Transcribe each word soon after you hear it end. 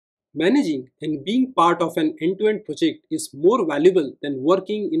Managing and being part of an end-to-end project is more valuable than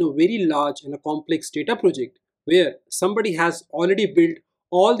working in a very large and a complex data project where somebody has already built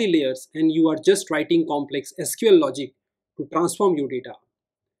all the layers and you are just writing complex SQL logic to transform your data.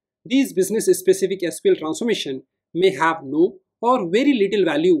 These business-specific SQL transformation may have no or very little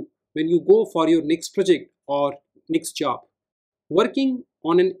value when you go for your next project or next job. Working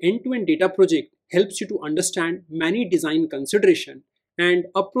on an end-to-end data project helps you to understand many design consideration and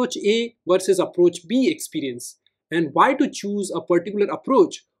approach A versus approach B experience and why to choose a particular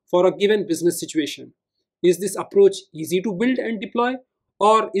approach for a given business situation. Is this approach easy to build and deploy,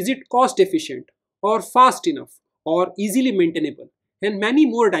 or is it cost efficient or fast enough or easily maintainable? And many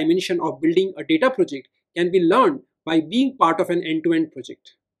more dimensions of building a data project can be learned by being part of an end-to-end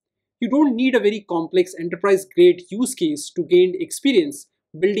project. You don't need a very complex enterprise grade use case to gain experience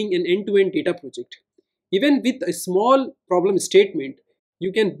building an end-to-end data project. Even with a small problem statement,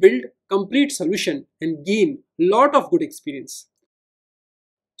 you can build complete solution and gain lot of good experience.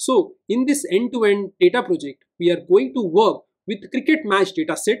 So in this end-to-end data project, we are going to work with cricket match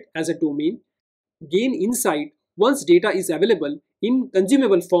dataset as a domain, gain insight once data is available in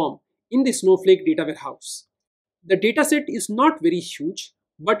consumable form in the Snowflake data warehouse. The dataset is not very huge,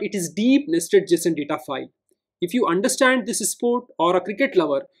 but it is deep nested JSON data file. If you understand this sport or a cricket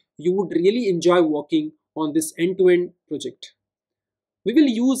lover, you would really enjoy working on this end-to-end project. We will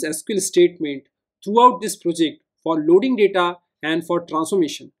use SQL statement throughout this project for loading data and for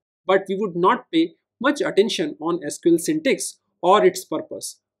transformation, but we would not pay much attention on SQL syntax or its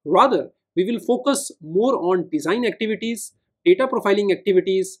purpose. Rather, we will focus more on design activities, data profiling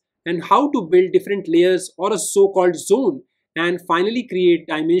activities, and how to build different layers or a so-called zone, and finally create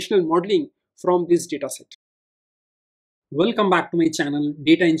dimensional modeling from this dataset. Welcome back to my channel,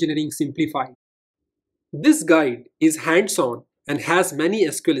 Data Engineering Simplified. This guide is hands-on and has many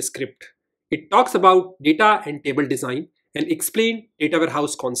SQL script. It talks about data and table design and explain data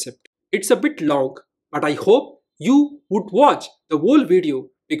warehouse concept. It's a bit long, but I hope you would watch the whole video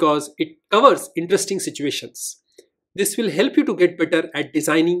because it covers interesting situations. This will help you to get better at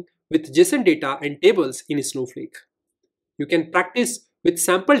designing with JSON data and tables in Snowflake. You can practice with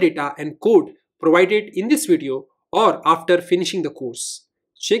sample data and code provided in this video or after finishing the course.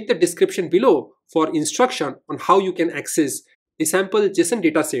 Check the description below for instruction on how you can access the sample JSON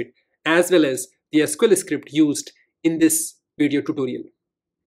dataset as well as the SQL script used in this video tutorial.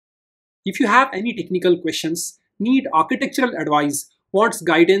 If you have any technical questions, need architectural advice, wants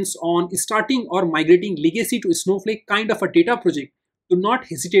guidance on starting or migrating legacy to Snowflake kind of a data project, do not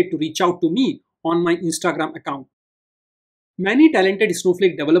hesitate to reach out to me on my Instagram account. Many talented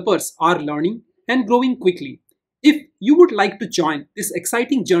Snowflake developers are learning and growing quickly. If you would like to join this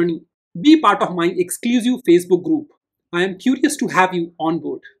exciting journey, be part of my exclusive Facebook group. I am curious to have you on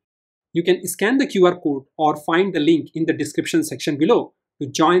board. You can scan the QR code or find the link in the description section below to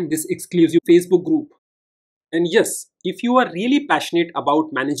join this exclusive Facebook group. And yes, if you are really passionate about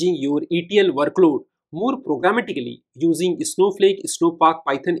managing your ETL workload more programmatically using Snowflake Snowpark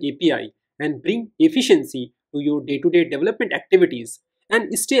Python API and bring efficiency to your day-to-day development activities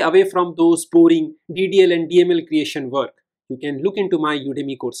and stay away from those boring DDL and DML creation work, you can look into my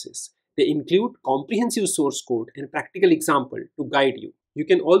Udemy courses. They include comprehensive source code and practical example to guide you. You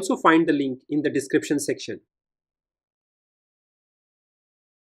can also find the link in the description section.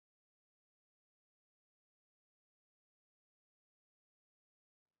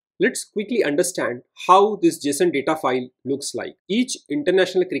 Let's quickly understand how this JSON data file looks like. Each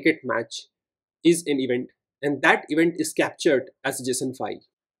international cricket match is an event, and that event is captured as a JSON file.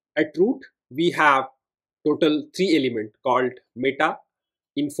 At root, we have total three elements called meta,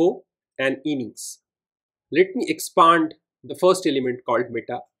 info, and innings. Let me expand the first element called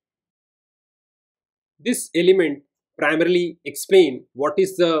meta. This element primarily explain what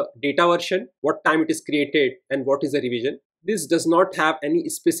is the data version, what time it is created, and what is the revision. This does not have any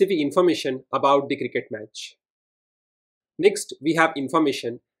specific information about the cricket match. Next, we have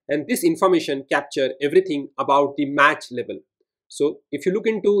information, and this information capture everything about the match level. So if you look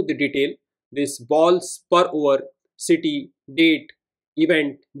into the detail, this balls per over, city, date,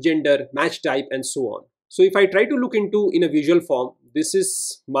 event, gender, match type, and so on. So if I try to look into in a visual form, this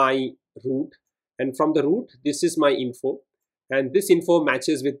is my root, and from the root, this is my info, and this info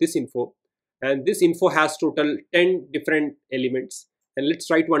matches with this info, and this info has total 10 different elements. And let's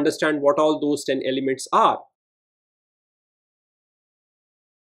try to understand what all those 10 elements are.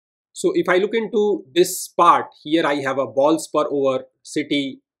 So if I look into this part, here I have a balls per over,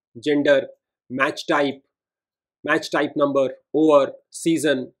 city, gender, match type number, over,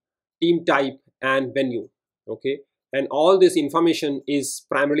 season, team type, and venue. Okay. and all this information is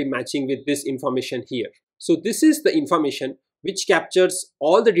primarily matching with this information here. So this is the information which captures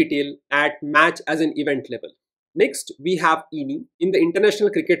all the detail at match as an event level. Next, we have inning. In the international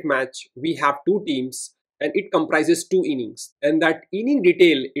cricket match, we have two teams and it comprises two innings. And that inning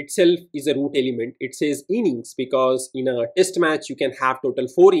detail itself is a root element. It says innings because in a test match, you can have total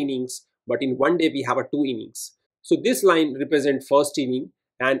 4 innings, but in one day we have a 2 innings. So this line represents first inning,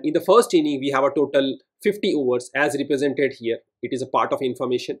 and in the first inning, we have a total 50 overs as represented here. It is a part of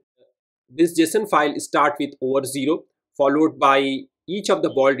information. This JSON file start with over 0 followed by each of the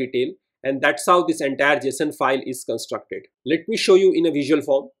ball detail, and that's how this entire JSON file is constructed. Let me show you in a visual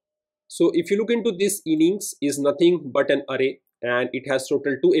form. So if you look into this, innings is nothing but an array, and it has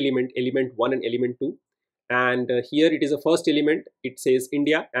total 2 elements, element 1 and element 2. And here it is a first element, it says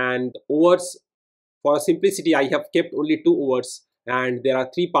India, and overs, for simplicity I have kept only 2 overs and there are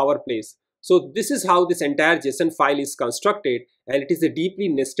 3 power plays. So this is how this entire JSON file is constructed, and it is a deeply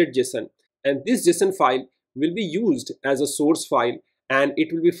nested JSON. And this JSON file will be used as a source file, and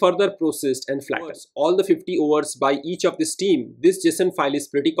it will be further processed and flattened. All the 50 overs by each of this team, this JSON file is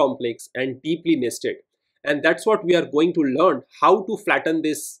pretty complex and deeply nested. And that's what we are going to learn, how to flatten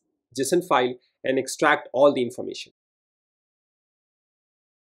this JSON file and extract all the information.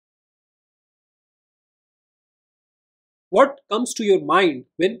 What comes to your mind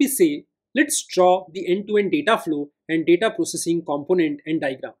when we say, let's draw the end-to-end data flow and data processing component and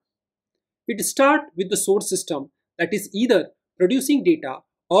diagram? It starts with the source system that is either producing data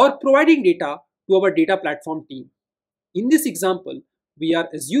or providing data to our data platform team. In this example, we are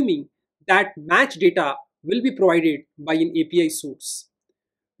assuming that match data will be provided by an API source.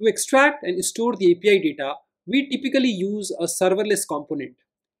 To extract and store the API data, we typically use a serverless component.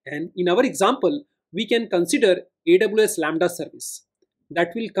 And in our example, we can consider AWS Lambda service that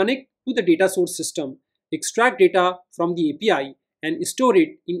will connect to the data source system, extract data from the API, and store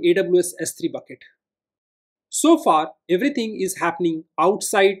it in AWS S3 bucket. So far, everything is happening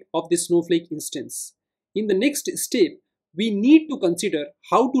outside of the Snowflake instance. In the next step, we need to consider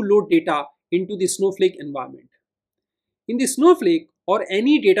how to load data into the Snowflake environment. In the Snowflake or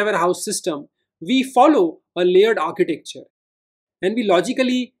any data warehouse system, we follow a layered architecture and we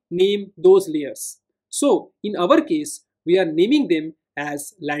logically name those layers. So in our case, we are naming them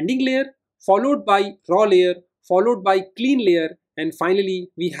as landing layer, followed by raw layer, followed by clean layer, and finally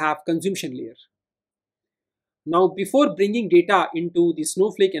we have consumption layer. Now before bringing data into the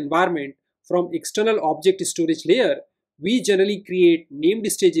Snowflake environment from external object storage layer, we generally create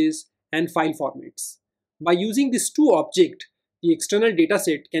named stages and file formats. By using these two objects, the external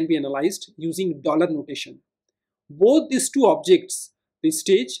dataset can be analyzed using dollar notation. Both these two objects, the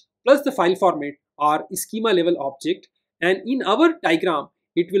stage plus the file format, are schema level object, and in our diagram,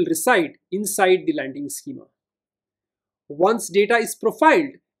 it will reside inside the landing schema. Once data is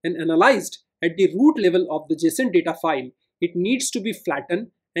profiled and analyzed at the root level of the JSON data file, it needs to be flattened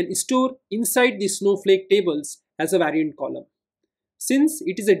and stored inside the Snowflake tables as a variant column. Since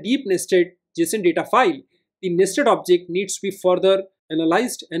it is a deep nested JSON data file, the nested object needs to be further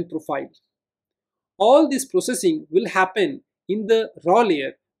analyzed and profiled. All this processing will happen in the raw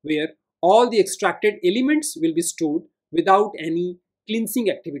layer where all the extracted elements will be stored without any cleansing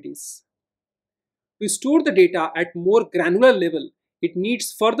activities. To store the data at more granular level, it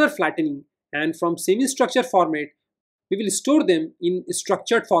needs further flattening, and from semi-structured format, we will store them in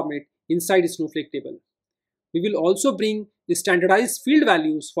structured format inside a Snowflake table. We will also bring the standardized field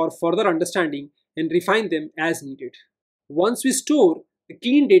values for further understanding and refine them as needed. Once we store the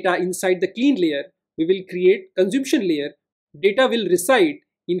clean data inside the clean layer, we will create consumption layer. Data will reside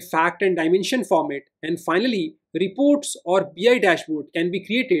in fact and dimension format, and finally reports or BI dashboard can be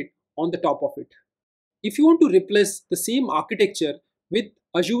created on the top of it. If you want to replace the same architecture with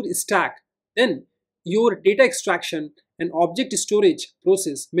Azure Stack, then your data extraction and object storage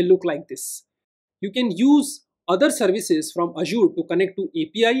process may look like this. You can use other services from Azure to connect to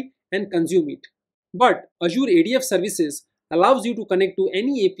API and consume it. But Azure ADF services allows you to connect to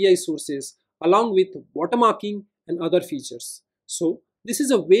any API sources along with watermarking and other features. So this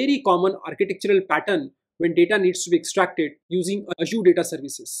is a very common architectural pattern when data needs to be extracted using Azure data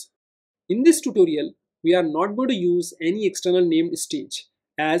services. In this tutorial, we are not going to use any external named stage,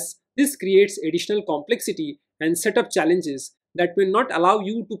 as this creates additional complexity and setup challenges that will not allow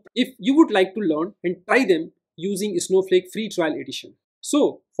you to, if you would like to learn and try them using Snowflake free trial edition.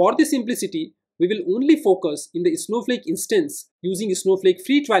 So for the simplicity, we will only focus in the Snowflake instance using Snowflake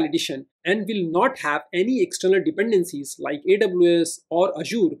free trial edition and will not have any external dependencies like AWS or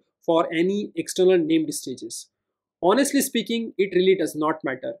Azure for any external named stages. Honestly speaking, it really does not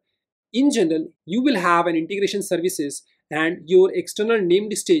matter. In general, you will have an integration services and your external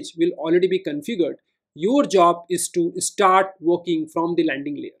named stage will already be configured. Your job is to start working from the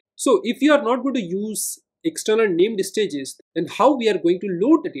landing layer. So if you are not going to use external named stages, then how we are going to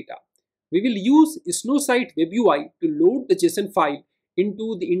load the data? We will use Snowsite Web UI to load the JSON file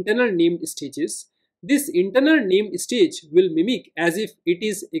into the internal named stages. This internal named stage will mimic as if it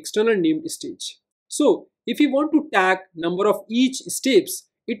is external named stage. So if you want to tag number of each steps,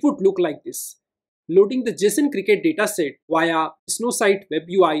 it would look like this. Loading the JSON Cricket dataset via Snowsite Web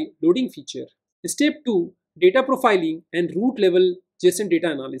UI loading feature. Step 2, data profiling and root level JSON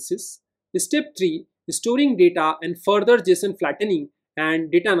data analysis. Step 3, storing data and further JSON flattening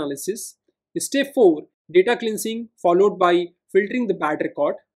and data analysis. Step 4, data cleansing followed by filtering the bad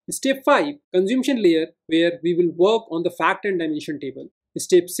record. Step 5, consumption layer where we will work on the fact and dimension table.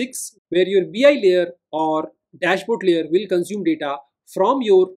 Step 6, where your BI layer or dashboard layer will consume data from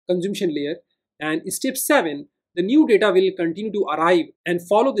your consumption layer. And step 7, the new data will continue to arrive and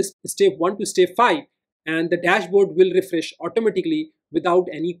follow this step 1 to step 5, and the dashboard will refresh automatically without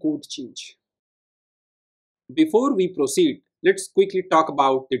any code change. Before we proceed, let's quickly talk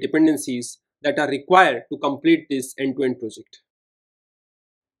about the dependencies that are required to complete this end-to-end project.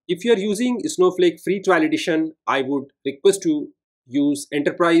 If you are using Snowflake free trial edition, I would request to use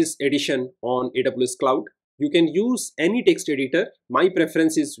Enterprise Edition on AWS Cloud. You can use any text editor. My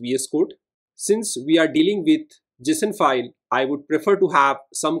preference is VS Code. Since we are dealing with JSON file, I would prefer to have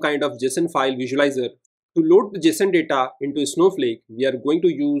some kind of JSON file visualizer. To load the JSON data into Snowflake, we are going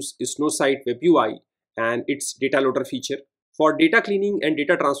to use Snowsite Web UI and its data loader feature. For data cleaning and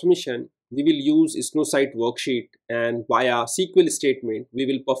data transformation, we will use Snowsite worksheet, and via SQL statement, we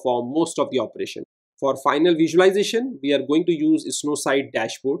will perform most of the operation. For final visualization, we are going to use Snowsite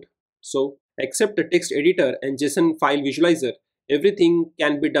dashboard. So except the text editor and JSON file visualizer, everything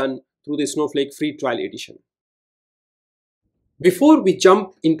can be done through the Snowflake free trial edition. Before we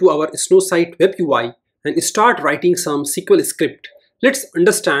jump into our Snowsite Web UI and start writing some SQL script, let's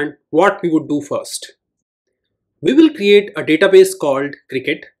understand what we would do first. We will create a database called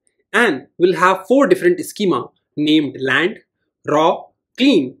Cricket and we'll have 4 different schema named land, raw,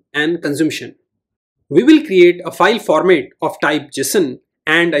 clean and consumption. We will create a file format of type JSON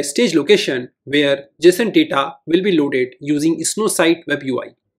and a stage location where JSON data will be loaded using Snowsite Web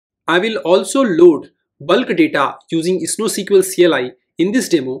UI. I will also load bulk data using SnowSQL CLI in this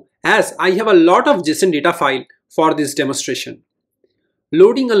demo, as I have a lot of JSON data file for this demonstration.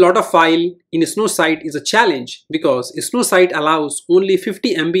 Loading a lot of file in Snowsite is a challenge because Snowsite allows only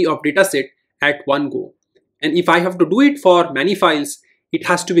 50 MB of dataset at one go. And if I have to do it for many files, it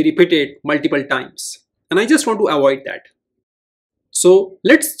has to be repeated multiple times. And I just want to avoid that. So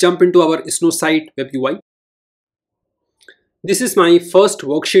let's jump into our Snowsite Web UI. This is my first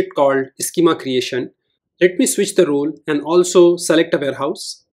worksheet called schema creation. Let me switch the role and also select a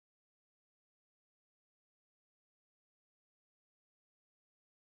warehouse.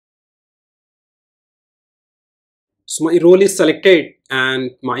 So my role is selected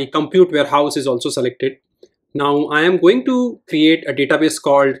and my compute warehouse is also selected. Now I am going to create a database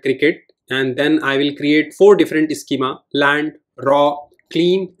called Cricket, and then I will create 4 different schema: land, raw,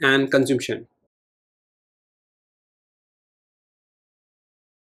 clean and consumption.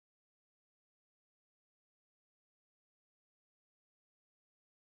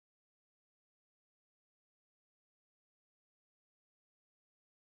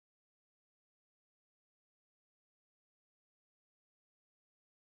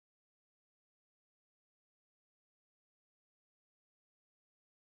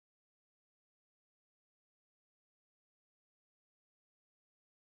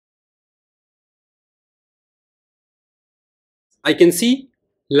 I can see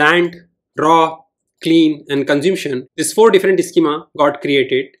land, raw, clean and consumption. These 4 different schema got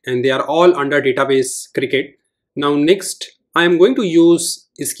created and they are all under database Cricket. Now next I am going to use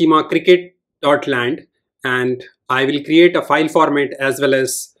schema cricket.land and I will create a file format as well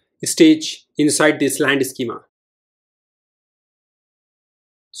as stage inside this land schema.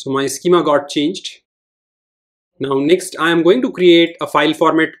 So my schema got changed. Now next I am going to create a file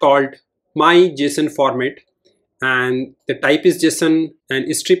format called my.json format, and the type is JSON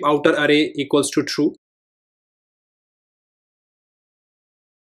and strip outer array equals to true.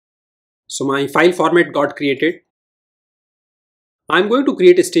 So my file format got created. I'm going to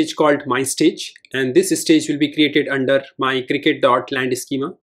create a stage called my stage, and this stage will be created under my cricket.land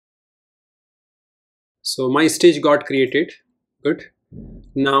schema. So my stage got created. Good.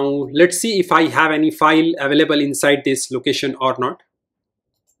 Now let's see if I have any file available inside this location or not.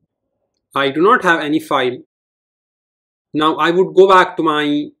 I do not have any file. Now I would go back to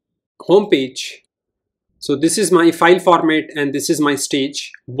my home page. So this is my file format and this is my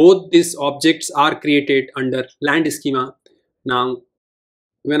stage. Both these objects are created under land schema. Now,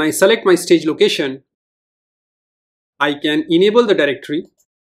 when I select my stage location, I can enable the directory.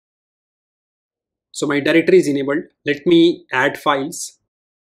 So my directory is enabled. Let me add files.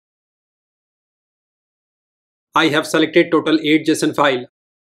 I have selected total 8 JSON file.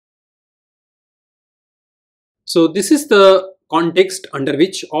 So this is the context under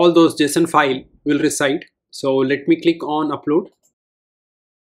which all those JSON file will reside. So let me click on upload.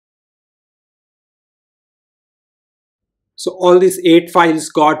 So all these 8 files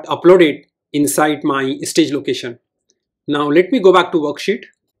got uploaded inside my stage location. Now let me go back to worksheet.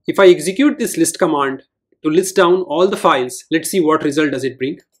 If I execute this list command to list down all the files, let's see what result does it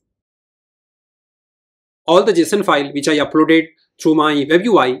bring. All the JSON file which I uploaded through my web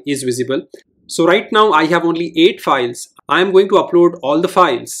UI is visible. So right now I have only 8 files. I am going to upload all the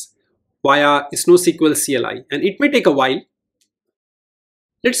files via SnowSQL CLI and it may take a while.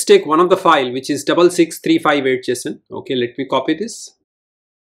 Let's take one of the file which is 66358 JSON. Okay, let me copy this.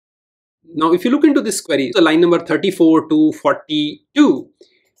 Now if you look into this query, the line number 34 to 42,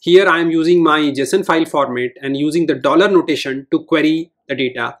 here I am using my JSON file format and using the dollar notation to query the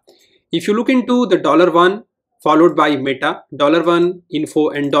data. If you look into the $1 followed by meta, $1 info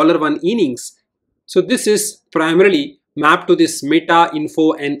and $1 innings, so this is primarily mapped to this meta,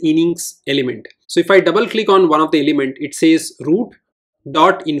 info and innings element. So if I double click on one of the element, it says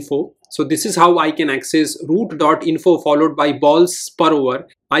root.info. So this is how I can access root.info followed by balls per over.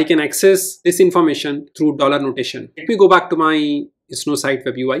 I can access this information through dollar notation. Let me go back to my Snow site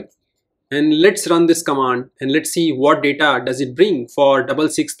web UI and let's run this command and let's see what data does it bring for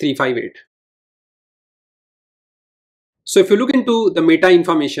 66358. So if you look into the meta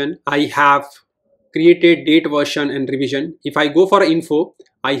information, I have created date, version and revision. If I go for info,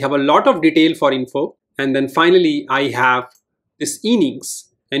 I have a lot of detail for info, and then finally I have this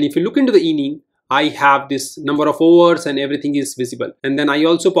innings. And if you look into the inning, I have this number of overs and everything is visible. And then I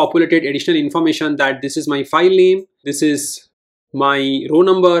also populated additional information that this is my file name, this is my row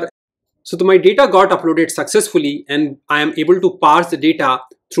number. So my data got uploaded successfully and I am able to parse the data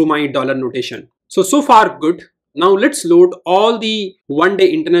through my dollar notation. So far good. Now let's load all the one-day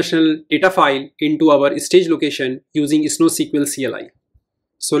international data file into our stage location using SnowSQL CLI.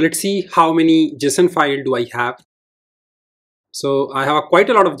 So let's see how many JSON file do I have. So I have quite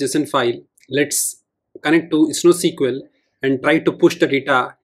a lot of JSON file. Let's connect to SnowSQL and try to push the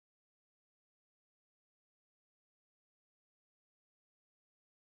data.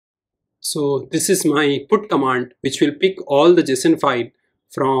 So this is my put command which will pick all the JSON file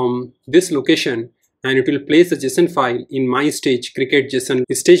from this location and it will place the JSON file in my stage cricket JSON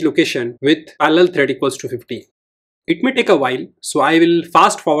stage location with parallel thread equals to 50. It may take a while, so I will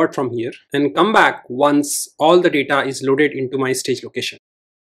fast forward from here and come back once all the data is loaded into my stage location.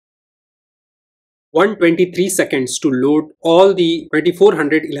 123 seconds to load all the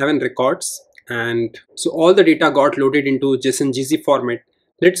 2411 records, and so all the data got loaded into JSON GZ format.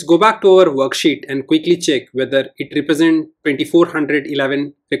 Let's go back to our worksheet and quickly check whether it represents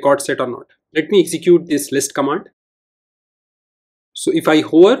 2411 record set or not. Let me execute this list command. So if I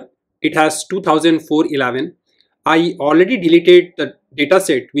hover, it has 2411. I already deleted the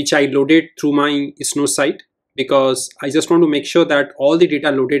dataset which I loaded through my Snow site because I just want to make sure that all the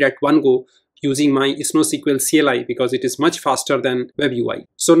data loaded at one go using my SnowSQL CLI because it is much faster than web UI.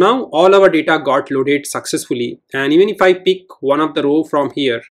 So now all our data got loaded successfully, and even if I pick one of the row from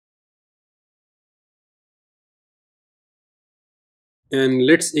here and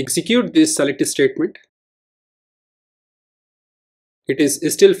let's execute this select statement, it is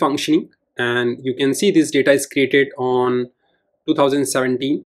still functioning and you can see this data is created on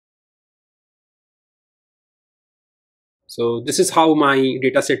 2017. So this is how my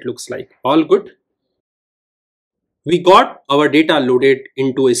dataset looks like. All good. We got our data loaded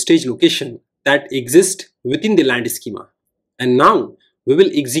into a stage location that exists within the land schema. And now we will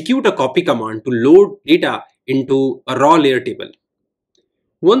execute a copy command to load data into a raw layer table.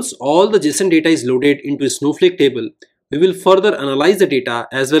 Once all the JSON data is loaded into a Snowflake table, we will further analyze the data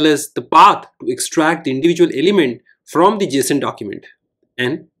as well as the path to extract the individual element from the JSON document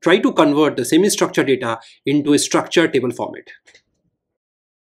and try to convert the semi-structured data into a structured table format.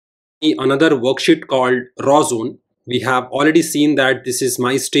 Another worksheet called raw zone. We have already seen that this is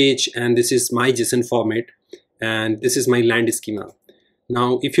my stage and this is my JSON format and this is my land schema.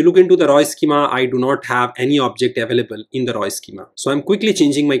 Now, if you look into the raw schema, I do not have any object available in the raw schema. So I'm quickly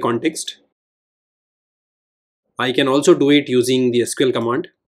changing my context. I can also do it using the SQL command.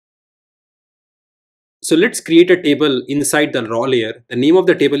 So let's create a table inside the raw layer. The name of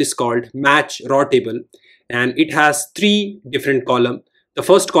the table is called match raw table, and it has three different columns. The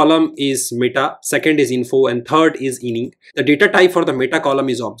first column is meta, second is info, and third is inning. The data type for the meta column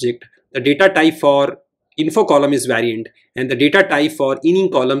is object. The data type for info column is variant, and the data type for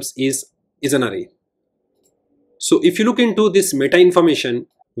inning columns is an array. So if you look into this meta information,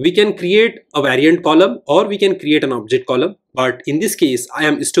 we can create a variant column or we can create an object column. But in this case, I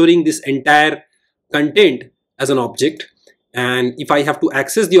am storing this entire content as an object. And if I have to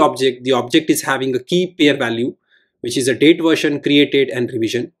access the object is having a key pair value, which is a date, version, created, and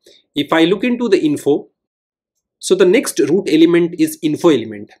revision. If I look into the info, so the next root element is info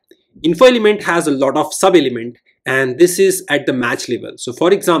element. Info element has a lot of sub element, and this is at the match level. So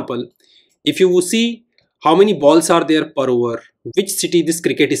for example, if you see how many balls are there per over, which city this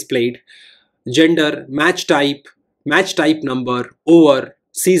cricket is played, gender, match type number, over,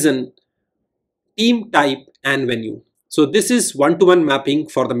 season, team type, and venue. So this is one-to-one mapping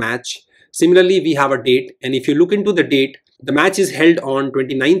for the match. Similarly, we have a date, and if you look into the date, the match is held on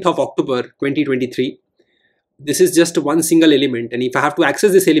 29th of October 2023. This is just one single element, and if I have to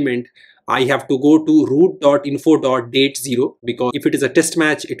access this element, I have to go to root.info.date0, because if it is a test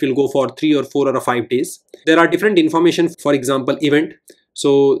match, it will go for 3 or 4 or 5 days. There are different information, for example, event.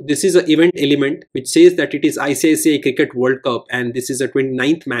 So this is an event element which says that it is ICICI Cricket World Cup, and this is a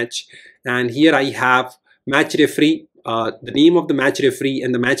 29th match. And here I have match referee, the name of the match referee,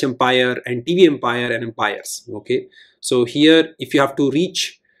 and the match umpire, and TV umpire, and umpires. Okay, so here if you have to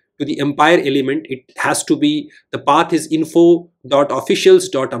reach to the umpire element, it has to be, the path is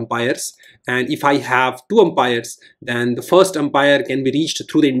info.officials.umpires, and if I have two umpires, then the first umpire can be reached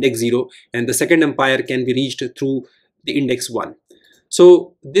through the index 0 and the second umpire can be reached through the index 1.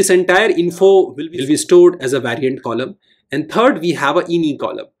 So this entire info will be stored as a variant column. And third, we have a inning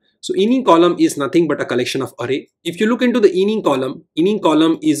column. So inning column is nothing but a collection of array. If you look into the inning column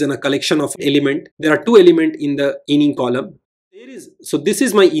is in a collection of element. There are two elements in the inning column. So this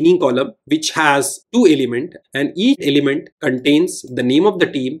is my inning column, which has two elements, and each element contains the name of the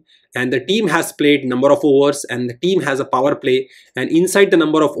team, and the team has played number of overs, and the team has a power play, and inside the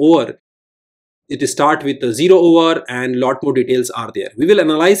number of over, it start with a 0 over, and lot more details are there. We will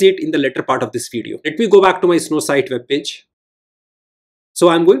analyze it in the later part of this video. Let me go back to my Snow site web page. So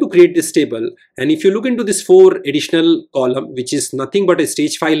I'm going to create this table, and if you look into this 4 additional column, which is nothing but a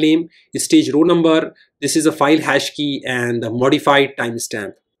stage file name, stage row number, this is a file hash key, and the modified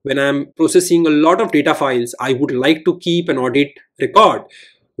timestamp. When I'm processing a lot of data files, I would like to keep an audit record.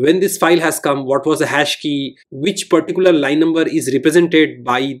 When this file has come, what was the hash key, which particular line number is represented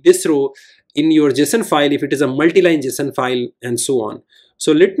by this row in your JSON file, if it is a multi-line JSON file, and so on.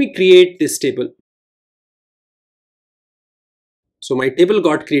 So let me create this table. So my table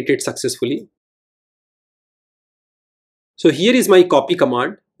got created successfully. So here is my copy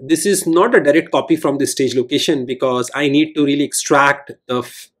command. This is not a direct copy from the stage location, because I need to really extract the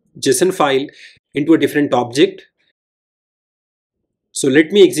JSON file into a different object. So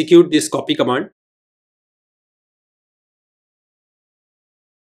let me execute this copy command.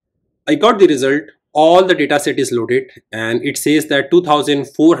 I got the result. All the data set is loaded, and it says that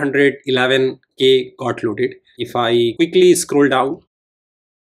 2411K got loaded. If I quickly scroll down,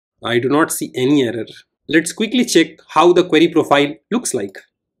 I do not see any error. Let's quickly check how the query profile looks like.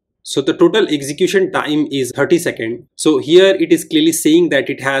 So the total execution time is 30 seconds. So here it is clearly saying that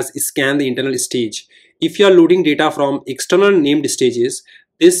it has scanned the internal stage. If you are loading data from external named stages,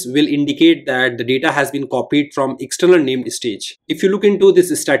 this will indicate that the data has been copied from external named stage. If you look into this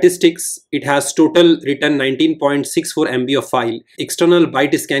statistics, it has total written 19.64 MB of file. External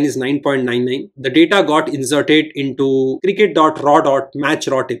byte scan is 9.99. The data got inserted into cricket.raw.match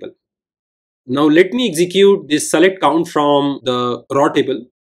raw table. Now let me execute this select count from the raw table.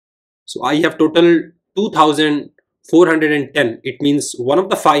 So I have total 2410. It means one of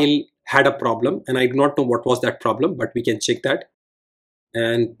the file had a problem, and I do not know what was that problem, but we can check that.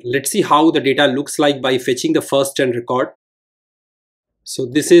 And let's see how the data looks like by fetching the first 10 record. So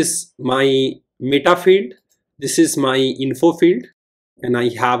this is my meta field, this is my info field, and I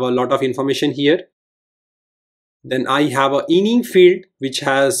have a lot of information here. Then I have an inning field which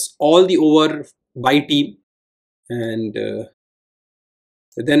has all the over by team, and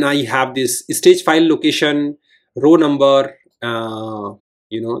then I have this stage file location, row number,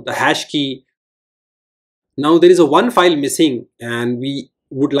 the hash key. Now there is a one file missing, and we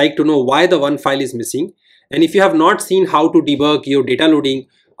would like to know why the one file is missing. And if you have not seen how to debug your data loading,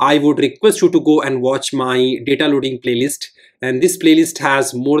 I would request you to go and watch my data loading playlist. And this playlist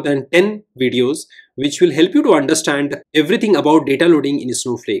has more than 10 videos which will help you to understand everything about data loading in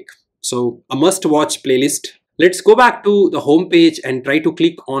Snowflake. So a must watch playlist. Let's go back to the home page and try to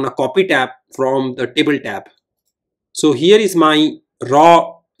click on a copy tab from the table tab. So here is my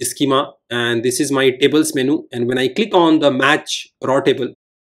raw schema and this is my tables menu, and when I click on the match raw table,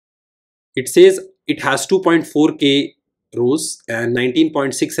 it says it has 2.4K rows and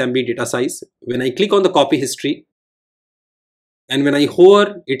 19.6 MB data size. When I click on the copy history and when I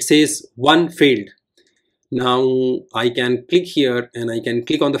hover, it says one failed. Now I can click here and I can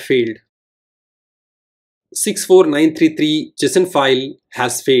click on the failed. 64933 JSON file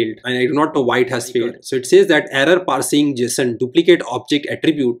has failed and I do not know why it has failed. So it says that error parsing JSON duplicate object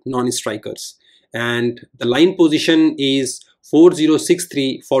attribute non-strikers, and the line position is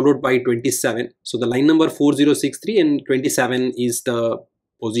 4063 followed by 27. So the line number 4063 and 27 is the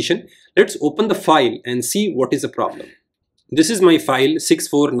position. Let's open the file and see what is the problem. This is my file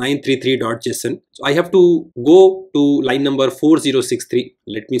 64933.json. So I have to go to line number 4063.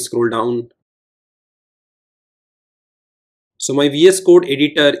 Let me scroll down. So my VS Code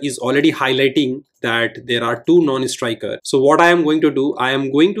editor is already highlighting that there are two non-striker. So what I am going to do, I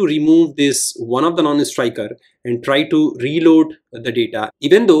am going to remove this one of the non-striker and try to reload the data.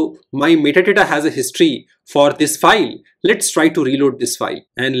 Even though my metadata has a history for this file, let's try to reload this file.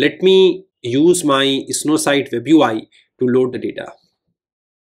 And let me use my Snowsite web UI to load the data.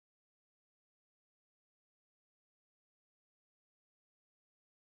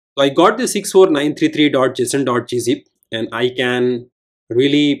 So I got the 64933.json.gzip and I can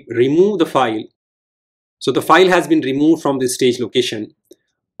really remove the file. So the file has been removed from the stage location.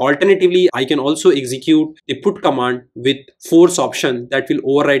 Alternatively, I can also execute the put command with force option that will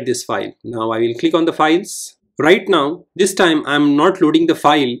override this file. Now I will click on the files. Right now, this time I'm not loading the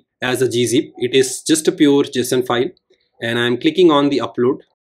file as a gzip. It is just a pure JSON file and I'm clicking on the upload.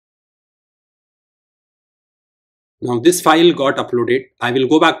 Now this file got uploaded. I will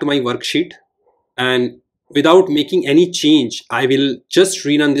go back to my worksheet and without making any change, I will just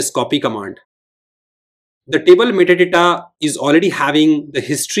rerun this copy command. The table metadata is already having the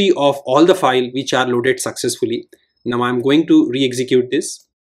history of all the files which are loaded successfully. Now I'm going to re-execute this.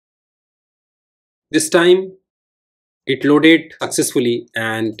 This time it loaded successfully,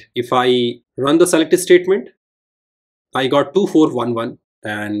 and if I run the select statement, I got 2411,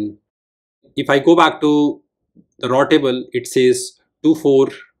 and if I go back to the raw table, it says 24,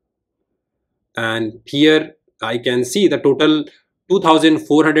 and here I can see the total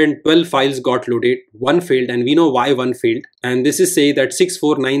 2412 files got loaded, one failed, and we know why one failed. And this is say that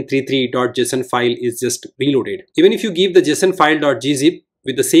 64933.json file is just reloaded. Even if you give the json file.gzip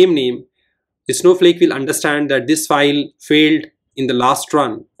with the same name, Snowflake will understand that this file failed in the last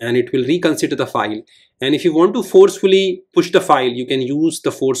run and it will reconsider the file. And if you want to forcefully push the file, you can use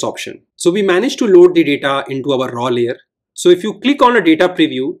the force option. So we managed to load the data into our raw layer. So if you click on a data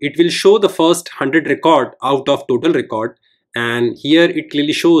preview, it will show the first 100 record out of total record. And here it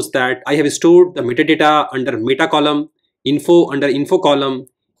clearly shows that I have stored the metadata under meta column, info under info column,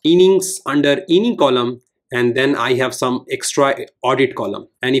 innings under inning column, and then I have some extra audit column.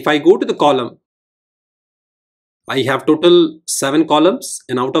 And if I go to the column, I have total 7 columns,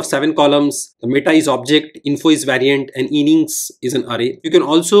 and out of 7 columns, the meta is object, info is variant, and innings is an array. You can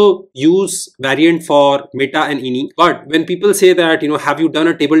also use variant for meta and inning. But when people say that, have you done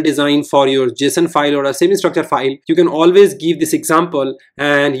a table design for your JSON file or a semi-structured file, you can always give this example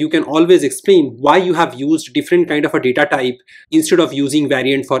and you can always explain why you have used different kind of a data type instead of using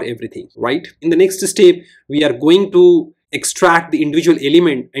variant for everything, right? In the next step, we are going to extract the individual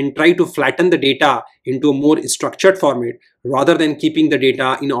element and try to flatten the data into a more structured format rather than keeping the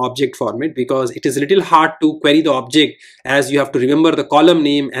data in object format, because it is a little hard to query the object as you have to remember the column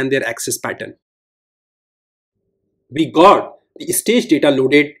name and their access pattern. We got the stage data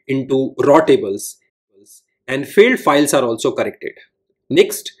loaded into raw tables and failed files are also corrected.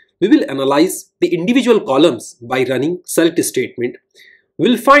 Next, we will analyze the individual columns by running select statement.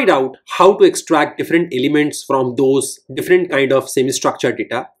 We'll find out how to extract different elements from those different kind of semi-structured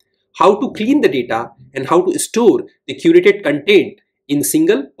data, how to clean the data, and how to store the curated content in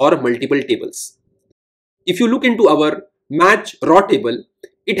single or multiple tables. If you look into our match raw table,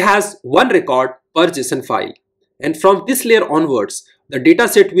 it has one record per JSON file. And from this layer onwards, the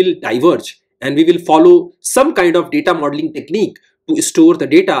dataset will diverge and we will follow some kind of data modeling technique to store the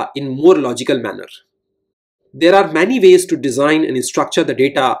data in more logical manner. There are many ways to design and structure the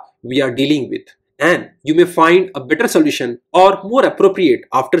data we are dealing with, and you may find a better solution or more appropriate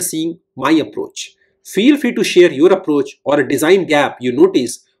after seeing my approach. Feel free to share your approach or a design gap you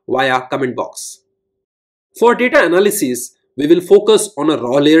notice via comment box. For data analysis, we will focus on a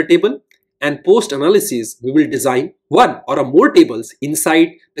raw layer table And post-analysis, we will design one or more tables inside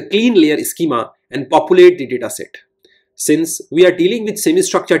the clean layer schema and populate the dataset. Since we are dealing with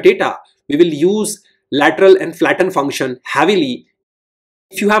semi-structured data, we will use lateral and flatten function heavily.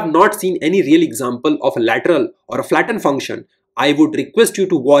 If you have not seen any real example of a lateral or a flatten function, I would request you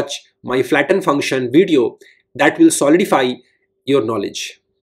to watch my flatten function video that will solidify your knowledge.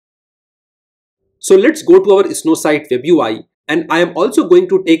 So let's go to our Snowsite web UI, and I am also going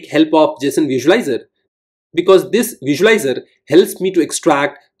to take help of JSON visualizer because this visualizer helps me to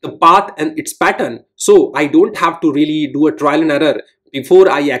extract the path and its pattern, so I don't have to really do a trial and error before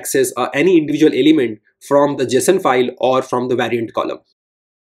I access any individual element from the JSON file or from the variant column.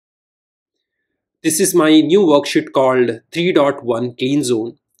 This is my new worksheet called 3.1 clean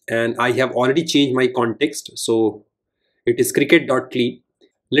zone, and I have already changed my context, so it is cricket.clean.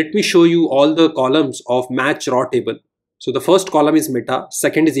 Let me show you all the columns of match raw table. So the first column is meta,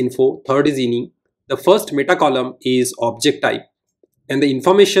 second is info, third is ini. The first meta column is object type, and the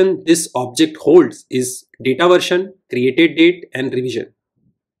information this object holds is data version, created date, and revision.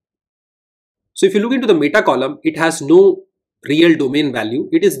 So if you look into the meta column, it has no real domain value.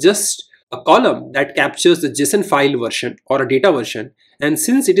 It is just a column that captures the JSON file version or a data version. And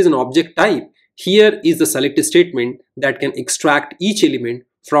since it is an object type, here is the select statement that can extract each element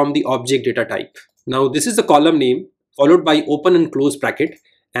from the object data type. Now this is the column name followed by open and close bracket,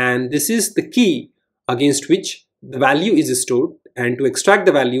 and this is the key against which the value is stored, and to extract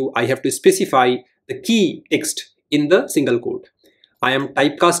the value I have to specify the key text in the single quote. I am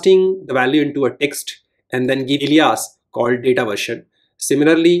typecasting the value into a text and then give alias called data version.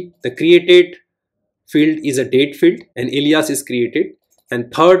 Similarly, the created field is a date field and alias is created,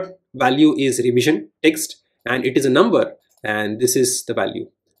 and third value is revision text and it is a number, and this is the value.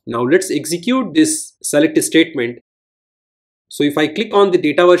 Now let's execute this select statement. So if I click on the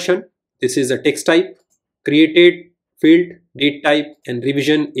data version, this is a text type, created field, date type, and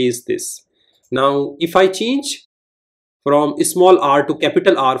revision is this. Now if I change from small r to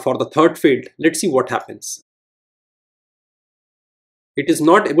capital R for the third field, let's see what happens. It is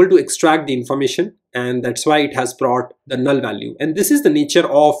not able to extract the information, and that's why it has brought the null value. And this is the nature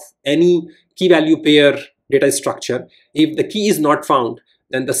of any key value pair data structure. If the key is not found,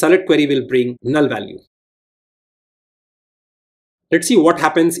 then the select query will bring null value. Let's see what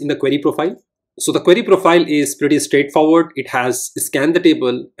happens in the query profile. So the query profile is pretty straightforward. It has scanned the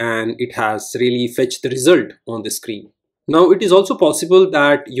table and it has really fetched the result on the screen. Now it is also possible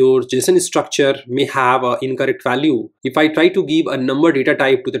that your JSON structure may have an incorrect value. If I try to give a number data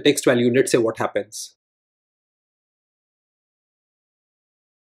type to the text value, let's say what happens.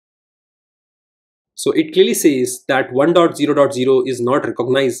 So it clearly says that 1.0.0 is not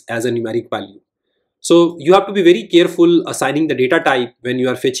recognized as a numeric value. So you have to be very careful assigning the data type when you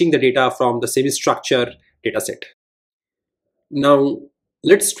are fetching the data from the semi-structure dataset. Now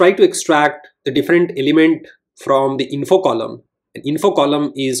let's try to extract the different element from the info column. An info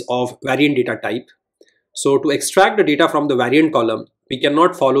column is of variant data type. So to extract the data from the variant column, we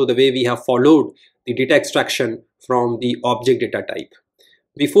cannot follow the way we have followed the data extraction from the object data type.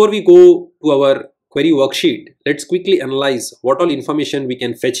 Before we go to our query worksheet, let's quickly analyze what all information we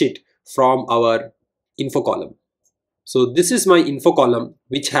can fetch it from our info column. So this is my info column,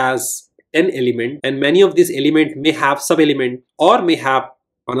 which has 10 elements, and many of these elements may have sub-element or may have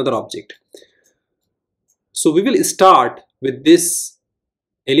another object. So we will start with this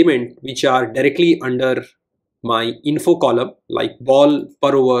element which are directly under my info column, like ball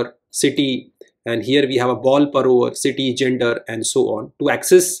per over, city, and here we have a ball per over, city, gender, and so on. To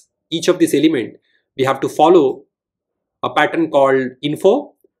access each of these elements, we have to follow a pattern called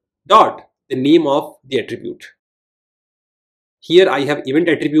info dot the name of the attribute. Here I have event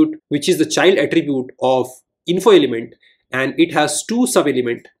attribute, which is the child attribute of info element, and it has two sub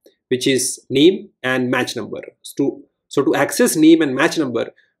element, which is name and match number. So to access name and match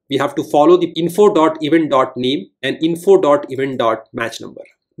number, we have to follow the info.event.name and info.event.match number.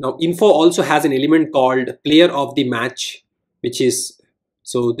 Now info also has an element called player of the match, which is,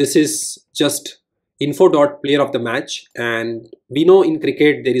 so this is just info.player of the match, and we know in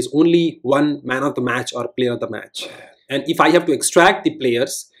cricket there is only one man of the match or player of the match. And if I have to extract the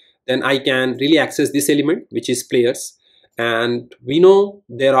players, then I can really access this element, which is players. And we know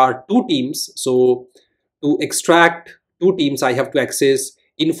there are two teams, so to extract two teams I have to access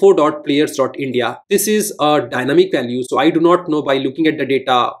info.players.india. This is a dynamic value, so I do not know by looking at the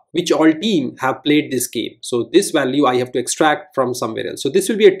data which all team have played this game. So this value I have to extract from somewhere else. So this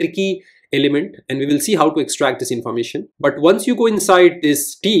will be a tricky element, and we will see how to extract this information. But once you go inside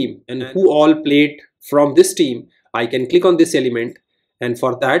this team and who all played from this team, I can click on this element, And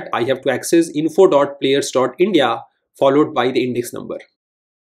for that, I have to access info.players.india followed by the index number.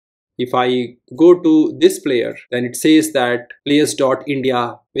 If I go to this player, then it says that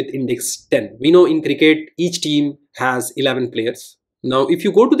players.india with index 10. We know in cricket, each team has 11 players. Now, if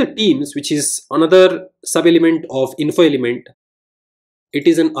you go to the teams, which is another sub-element of info element, it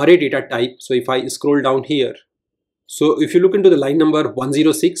is an array data type. So if I scroll down here, so if you look into the line number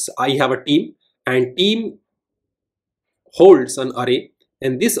 106, I have a team, and team holds an array,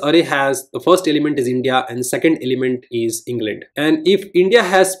 and this array has the first element is India and second element is England. And if India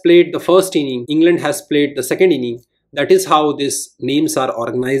has played the first inning, England has played the second inning, that is how these names are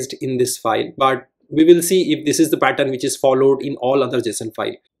organized in this file. But we will see if this is the pattern which is followed in all other JSON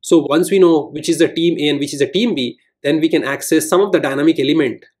file. So once we know which is the team A and which is the team B, then we can access some of the dynamic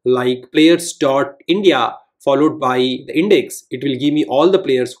element like players.india followed by the index. It will give me all the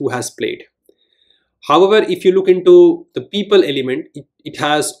players who has played. However, if you look into the people element, it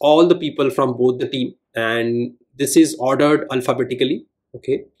has all the people from both the team, and this is ordered alphabetically,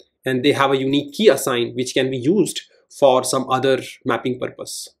 okay? And they have a unique key assigned which can be used for some other mapping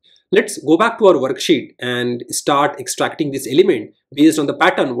purpose. Let's go back to our worksheet and start extracting this element based on the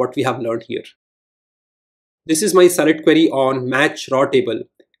pattern what we have learned here. This is my select query on match raw table,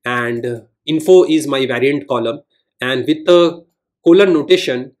 and info is my variant column, and with the colon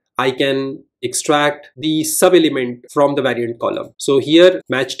notation I can extract the sub element from the variant column. So here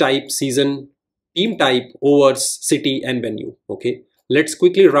match type, season, team type, overs, city and venue. Okay, let's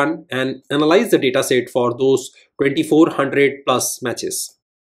quickly run and analyze the data set for those 2400 plus matches.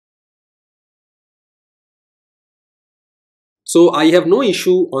 So I have no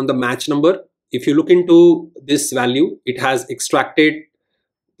issue on the match number. If you look into this value, it has extracted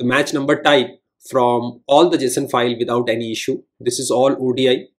the match number type from all the JSON file without any issue. This is all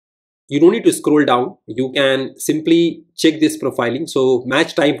ODI. You don't need to scroll down. You can simply check this profiling. So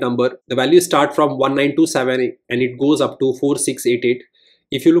match type number, the values start from 1927 and it goes up to 4688.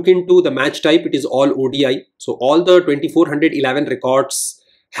 If you look into the match type, it is all ODI. So all the 2411 records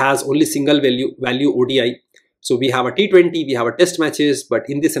has only single value ODI. So we have a T20, we have a test matches, but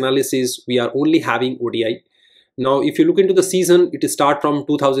in this analysis, we are only having ODI. Now, if you look into the season, it is start from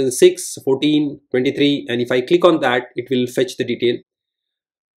 2006, 14, 23. And if I click on that, it will fetch the detail.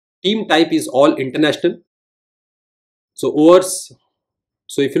 Team type is all international. So overs.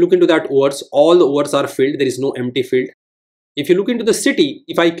 So if you look into that overs, all the overs are filled. There is no empty field. If you look into the city,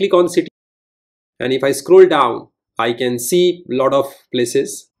 if I click on city and if I scroll down, I can see a lot of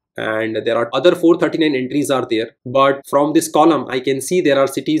places. And there are other 439 entries are there, but from this column I can see there are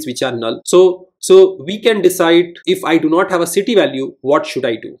cities which are null. So we can decide, if I do not have a city value, what should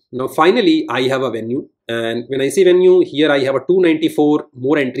I do? Now finally I have a venue, and when I see venue here, I have a 294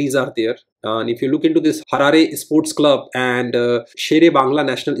 more entries are there. And if you look into this Harare Sports Club and Shere Bangla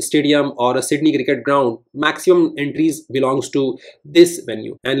National Stadium or a Sydney Cricket Ground, maximum entries belongs to this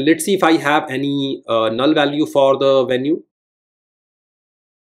venue. And let's see if I have any null value for the venue.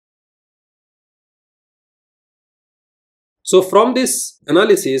 So from this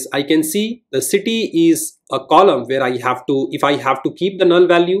analysis, I can see the city is a column where I have to, if I have to keep the null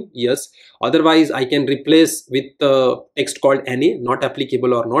value, yes. Otherwise, I can replace with the text called NA, not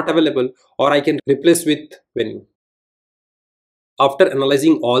applicable or not available, or I can replace with venue. After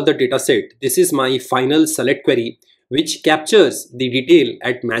analyzing all the data set, this is my final select query, which captures the detail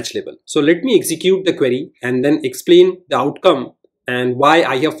at match level. So let me execute the query and then explain the outcome and why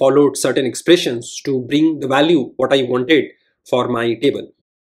I have followed certain expressions to bring the value what I wanted for my table.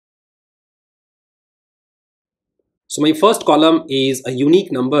 So my first column is a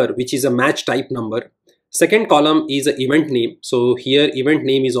unique number, which is a match type number. Second column is an event name. So here event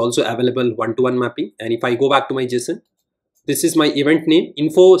name is also available one-to-one mapping. And if I go back to my JSON, this is my event name,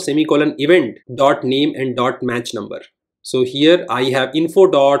 info semicolon event dot name and dot match number. So here I have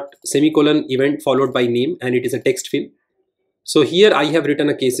info dot semicolon event followed by name, and it is a text field. So here I have written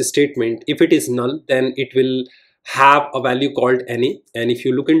a case statement. If it is null, then it will have a value called NA. And if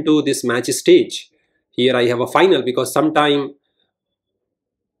you look into this match stage, here I have a final, because sometime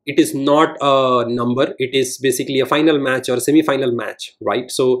it is not a number, it is basically a final match or semi-final match, right?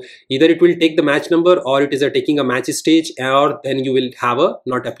 So either it will take the match number or it is taking a match stage, or then you will have a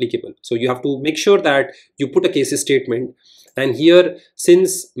not applicable. So you have to make sure that you put a case statement. And here,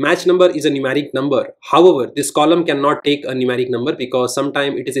 since match number is a numeric number, however, this column cannot take a numeric number because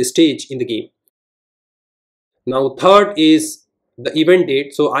sometimes it is a stage in the game. Now, third is the event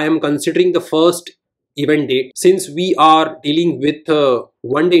date. So I am considering the first event date. Since we are dealing with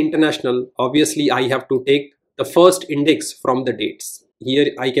one-day international, obviously I have to take the first index from the dates.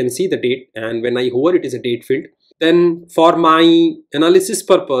 Here I can see the date, and when I hover, it is a date field. Then for my analysis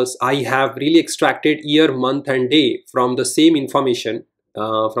purpose, I have really extracted year, month and day from the same information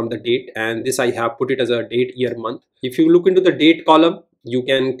from the date, and this I have put it as a date, year, month. If you look into the date column, you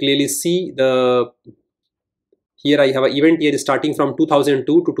can clearly see here I have an event year starting from 2002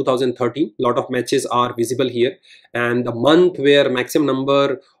 to 2013. Lot of matches are visible here, and the month where maximum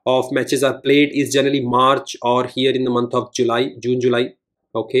number of matches are played is generally March, or here in the month of July, June, July.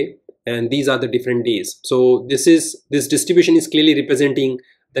 Okay, and these are the different days. So this distribution is clearly representing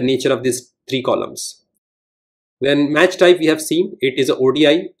the nature of these three columns. Then match type we have seen, it is a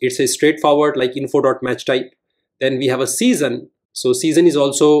ODI. It's a straightforward like info.match type. Then we have a season. So season is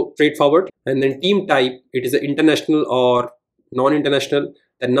also straightforward. And then team type, it is an international or non-international.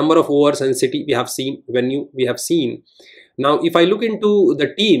 The number of overs and city we have seen, venue we have seen. Now if I look into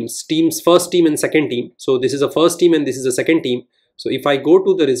the teams, first team and second team. So this is a first team and this is a second team. So if I go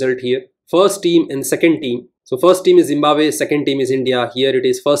to the result here, first team and second team. So first team is Zimbabwe, second team is India. Here it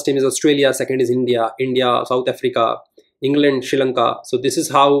is first team is Australia, second is India, South Africa, England, Sri Lanka. So this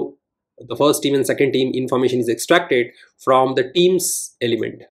is how the first team and second team information is extracted from the teams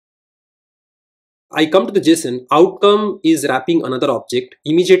element. I come to the JSON, outcome is wrapping another object.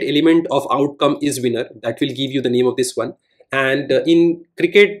 Immediate element of outcome is winner. That will give you the name of this one. And in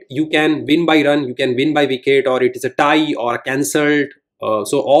cricket, you can win by run, you can win by wicket, or it is a tie or cancelled.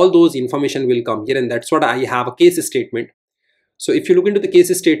 So all those information will come here, and that's what I have a case statement. So if you look into the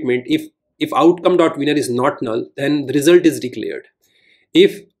case statement, if outcome.winner is not null, then the result is declared.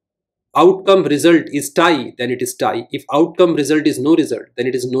 If outcome result is tie, then it is tie. If outcome result is no result, then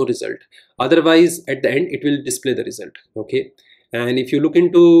it is no result. Otherwise, at the end, it will display the result. Okay. And if you look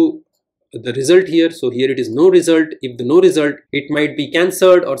into the result here, so here it is no result. If the no result, it might be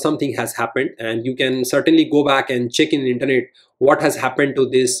cancelled or something has happened, and you can certainly go back and check in the internet what has happened to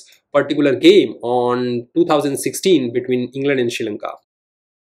this particular game on 2016 between England and Sri Lanka.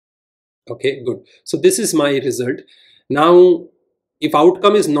 Okay, good. So this is my result. Now if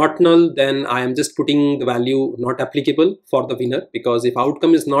outcome is not null, then I am just putting the value not applicable for the winner, because if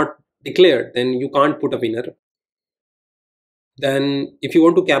outcome is not declared, then you can't put a winner. Then if you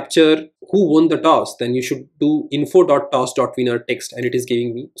want to capture who won the toss, then you should do info.toss.winner text, and it is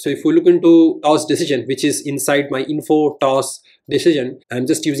giving me. So if we look into toss decision, which is inside my info toss decision, I'm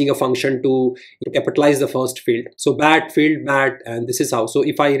just using a function to capitalize the first field. So bat, field, bat, and this is how. So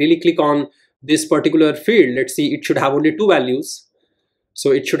if I really click on this particular field, let's see, it should have only two values.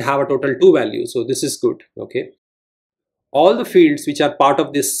 So it should have a total two values. So this is good. Okay. All the fields which are part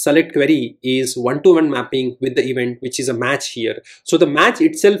of this select query is one-to-one mapping with the event, which is a match here. So the match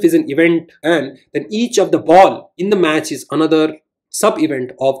itself is an event, and then each of the ball in the match is another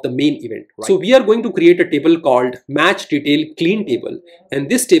sub-event of the main event. Right? So we are going to create a table called match detail clean table, and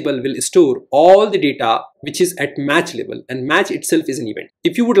this table will store all the data which is at match level, and match itself is an event.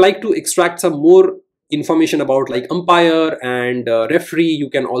 If you would like to extract some more information about like umpire and referee, you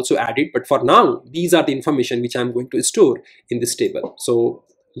can also add it, but for now these are the information which I'm going to store in this table. So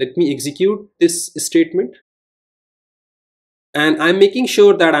let me execute this statement, and I'm making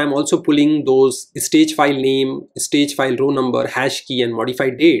sure that I'm also pulling those stage file name, stage file row number, hash key and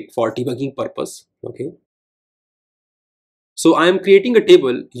modified date for debugging purpose. Okay. So I am creating a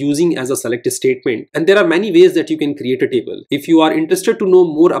table using as a select statement, and there are many ways that you can create a table. If you are interested to know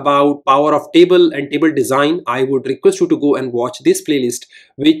more about power of table and table design, I would request you to go and watch this playlist,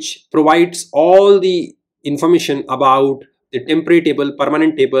 which provides all the information about the temporary table,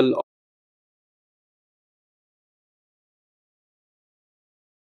 permanent table.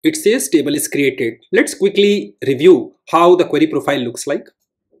 It says table is created. Let's quickly review how the query profile looks like.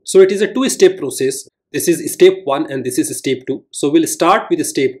 So it is a two-step process. This is step 1 and this is step 2. So we'll start with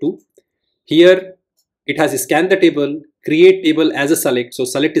step 2. Here it has scanned the table, create table as a select. So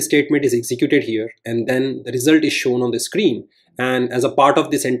select statement is executed here, and then the result is shown on the screen. And as a part of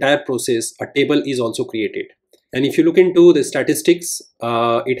this entire process, a table is also created. And if you look into the statistics,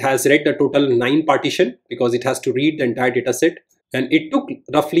 it has read the total 9 partition because it has to read the entire data set. And it took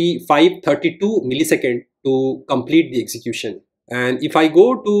roughly 532 milliseconds to complete the execution. And if I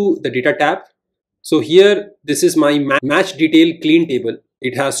go to the data tab, so here, this is my match detail clean table.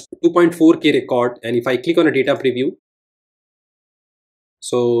 It has 2.4K record, and if I click on a data preview,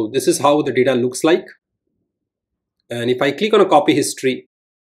 so this is how the data looks like. And if I click on a copy history,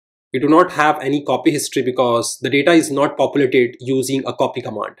 we do not have any copy history because the data is not populated using a copy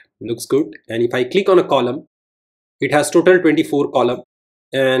command. Looks good. And if I click on a column, it has total 24 column,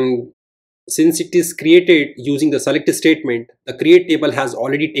 and Since it is created using the select statement, the create table has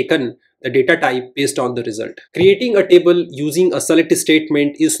already taken the data type based on the result. Creating a table using a select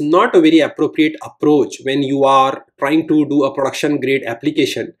statement is not a very appropriate approach when you are trying to do a production grade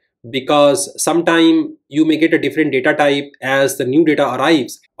application, because sometime you may get a different data type as the new data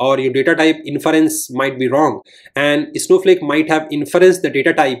arrives, or your data type inference might be wrong, and Snowflake might have inferenced the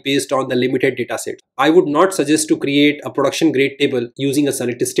data type based on the limited data set. I would not suggest to create a production grade table using a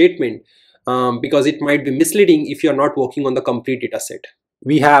select statement, because it might be misleading if you're not working on the complete data set.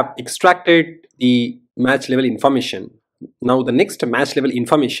 We have extracted the match level information. Now the next match level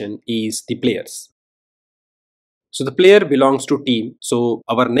information is the players. So the player belongs to team. So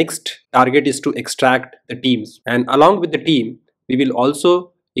our next target is to extract the teams, and along with the team, we will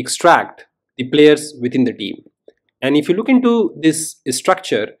also extract the players within the team. And if you look into this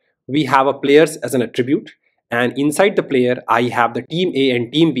structure, we have a players as an attribute, and inside the player I have the team A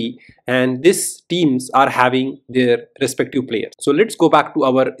and team B, and these teams are having their respective players. So let's go back to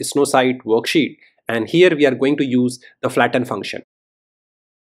our Snowsite worksheet, and here we are going to use the flatten function.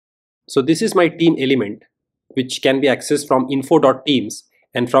 So this is my team element, which can be accessed from info.teams,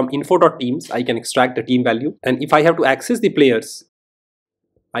 and from info.teams I can extract the team value. And if I have to access the players,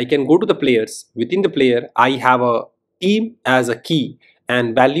 I can go to the players. Within the player, I have a team as a key,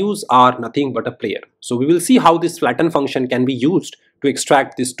 and values are nothing but a player. So we will see how this flatten function can be used to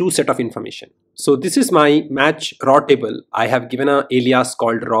extract this two set of information. So this is my match raw table. I have given an alias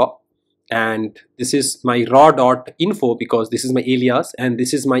called raw, and this is my raw.info because this is my alias, and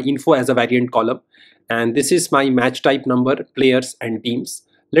this is my info as a variant column, and this is my match type number, players and teams.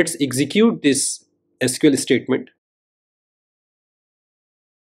 Let's execute this SQL statement.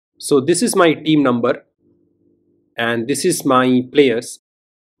 So this is my team number, and this is my players.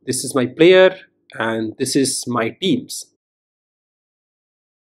 This is my player, and this is my teams.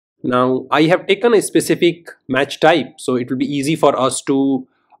 Now I have taken a specific match type, so it will be easy for us to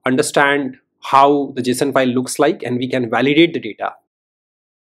understand how the JSON file looks like, and we can validate the data.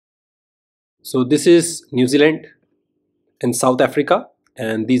 So this is New Zealand and South Africa,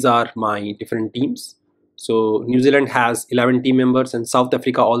 and these are my different teams. So New Zealand has 11 team members and South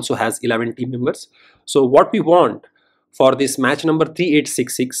Africa also has 11 team members. So what we want for this match number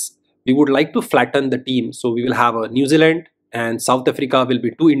 3866, we would like to flatten the team. So we will have a New Zealand and South Africa will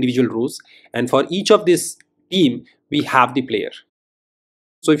be two individual rows, and for each of this team we have the player.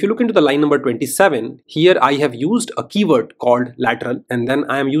 So if you look into the line number 27, here I have used a keyword called lateral, and then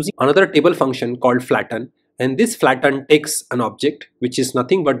I am using another table function called flatten. And this flatten takes an object which is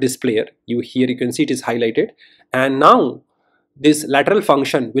nothing but this player. Here you can see it is highlighted, and now this lateral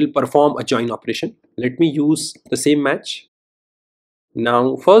function will perform a join operation. Let me use the same match.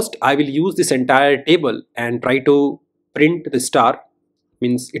 Now first I will use this entire table and try to print the star,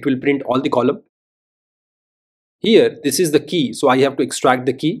 means it will print all the column. Here this is the key, so I have to extract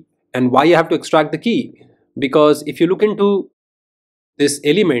the key. And why I have to extract the key? Because if you look into this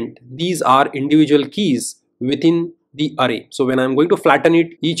element, these are individual keys within the array. So when I'm going to flatten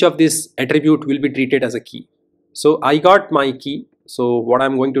it, each of this attribute will be treated as a key. So I got my key. So what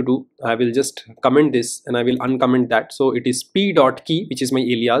I'm going to do, I will just comment this and I will uncomment that. So it is p.key, which is my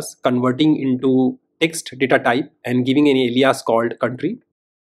alias, converting into text data type and giving an alias called country.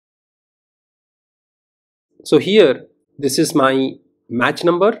 So here this is my match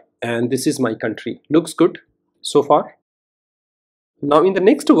number and this is my country. Looks good so far. Now in the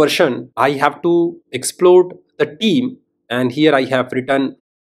next version, I have to explode the team, and here I have written,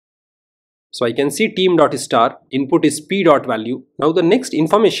 so I can see team.star, input is p.value. Now the next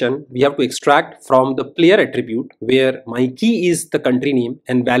information we have to extract from the player attribute, where my key is the country name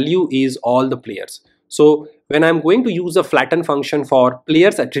and value is all the players. So when I'm going to use a flatten function for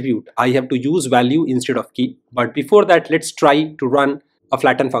players attribute, I have to use value instead of key. But before that, let's try to run a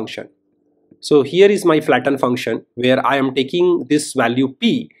flatten function. So here is my flatten function where I am taking this value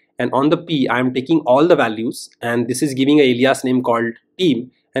p, and on the p I am taking all the values, and this is giving an alias name called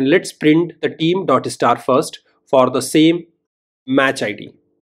team. And let's print the team.star first for the same match ID.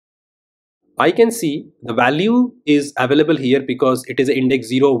 I can see the value is available here because it is index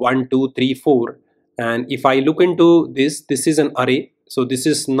 0, 1, 2, 3, 4. And if I look into this, this is an array. So this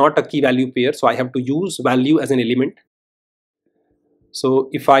is not a key value pair. So I have to use value as an element. So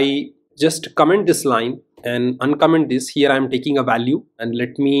if I just comment this line and uncomment this, here I am taking a value, and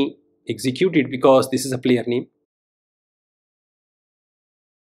let me execute it because this is a player name.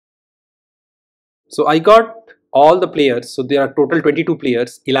 So I got all the players. So there are total 22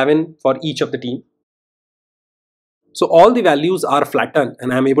 players, 11 for each of the team. So all the values are flattened,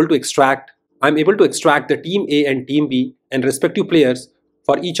 and I'm able to extract the team A and team B and respective players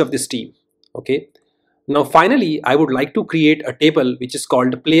for each of this team. Okay. Now finally, I would like to create a table which is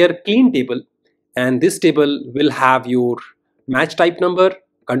called player clean table, and this table will have your match type number,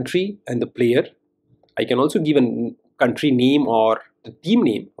 country, and the player. I can also give a country name or the team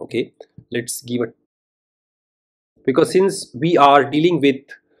name. Okay, let's give a, because since we are dealing with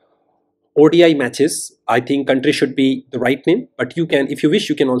ODI matches, I think country should be the right name, but you can, if you wish,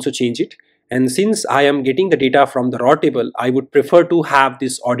 you can also change it. And since I am getting the data from the raw table, I would prefer to have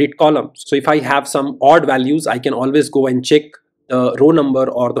this audit column. So if I have some odd values, I can always go and check the row number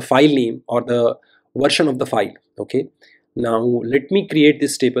or the file name or the version of the file. Okay. Now let me create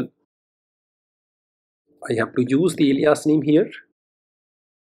this table. I have to use the alias name here.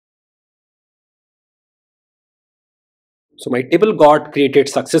 So my table got created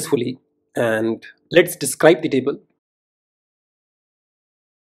successfully, and let's describe the table.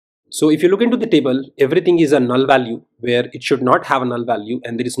 So if you look into the table, everything is a null value where it should not have a null value,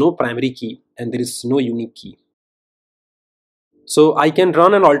 and there is no primary key and there is no unique key. So I can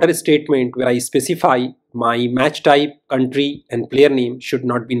run an alter statement where I specify my match type, country, and player name should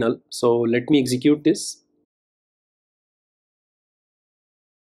not be null. So let me execute this.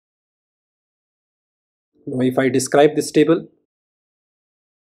 Now if I describe this table,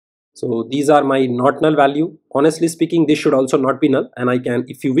 so these are my not null value. Honestly speaking, this should also not be null, and I can,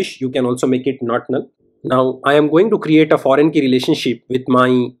 if you wish, you can also make it not null. Now I am going to create a foreign key relationship with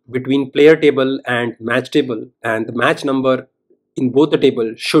my between player table and match table, and the match number in both the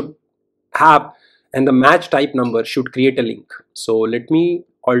table should have, and the match type number should create a link. So let me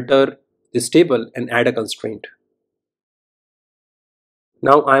alter this table and add a constraint.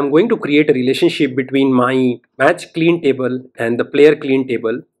 Now I am going to create a relationship between my match clean table and the player clean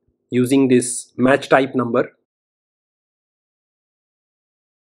table using this match type number.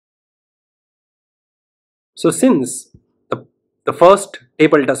 So since the first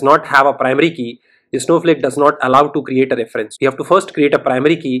table does not have a primary key, Snowflake does not allow to create a reference. We have to first create a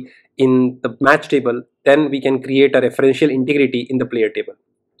primary key in the match table, then we can create a referential integrity in the player table.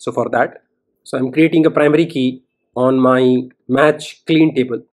 So for that, so I'm creating a primary key on my match clean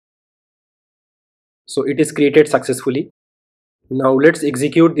table. So it is created successfully. Now let's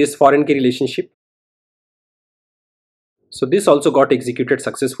execute this foreign key relationship. So this also got executed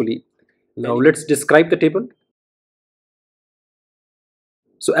successfully. Now let's describe the table.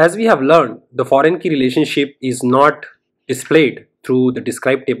 So as we have learned, the foreign key relationship is not displayed through the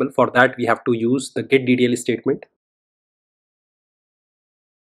describe table. For that, we have to use the get DDL statement.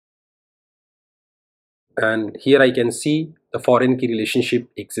 And here I can see the foreign key relationship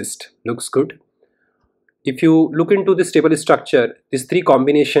exists. Looks good. If you look into this table structure, this 3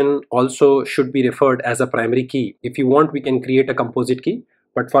 combination also should be referred as a primary key. If you want, we can create a composite key,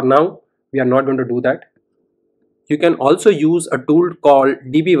 but for now, we are not going to do that. You can also use a tool called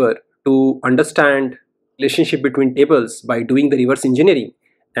dbeaver to understand relationship between tables by doing the reverse engineering,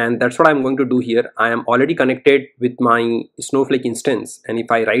 and that's what I'm going to do here. I am already connected with my Snowflake instance, and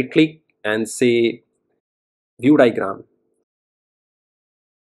if I right click and say view diagram,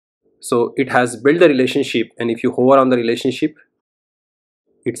 so it has built the relationship, and if you hover on the relationship,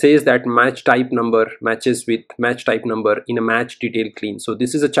 it says that match type number matches with match type number in a match detail clean. So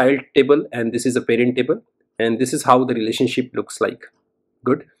this is a child table and this is a parent table, and this is how the relationship looks like.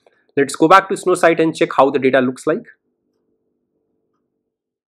 Good. Let's go back to Snowsite and check how the data looks like.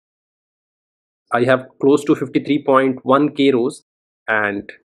 I have close to 53.1k rows,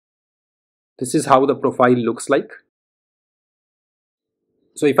 and this is how the profile looks like.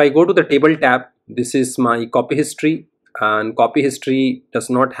 So if I go to the table tab, this is my copy history, and copy history does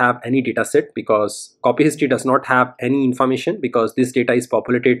not have any data set because copy history does not have any information because this data is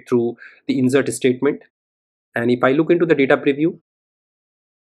populated through the insert statement. And if I look into the data preview,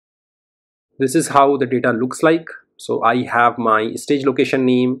 this is how the data looks like. So I have my stage location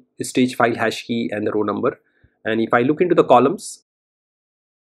name, stage file hash key, and the row number. And if I look into the columns,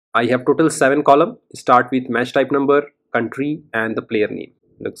 I have total 7 columns. Start with match type number, country, and the player name.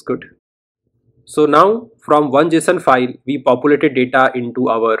 Looks good. So now from one JSON file, we populated data into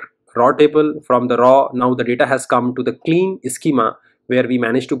our raw table. From the raw, now the data has come to the clean schema where we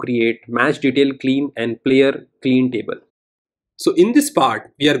managed to create match detail clean and player clean table. So in this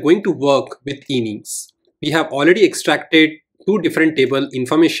part, we are going to work with innings. We have already extracted 2 different table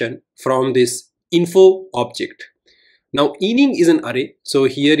information from this info object. Now inning is an array. So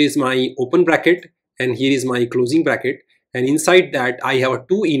here is my open bracket and here is my closing bracket. And inside that I have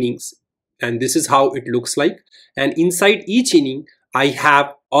 2 innings, and this is how it looks like. And inside each inning, I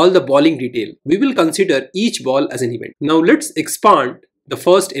have all the balling detail. We will consider each ball as an event. Now let's expand the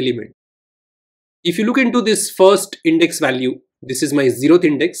first element. If you look into this first index value, This is my 0th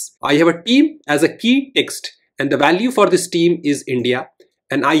index. I have a team as a key text, and the value for this team is India.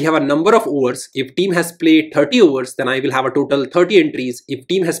 And I have a number of overs. If team has played 30 overs, then I will have a total 30 entries. If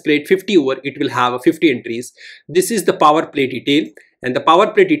team has played 50 over, it will have 50 entries. This is the power play detail. And the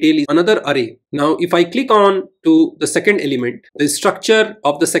power play detail is another array. Now, if I click on to the second element, the structure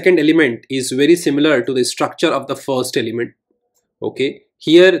of the second element is very similar to the structure of the first element. Okay,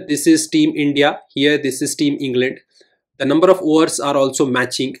 here this is team India, here this is team England. The number of overs are also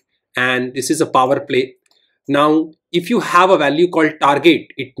matching, and this is a power play. Now, if you have a value called target,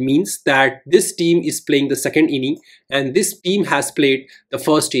 it means that this team is playing the second inning and this team has played the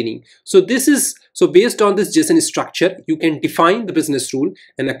first inning. So based on this JSON structure, you can define the business rule,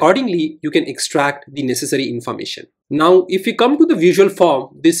 and accordingly you can extract the necessary information. Now, if we come to the visual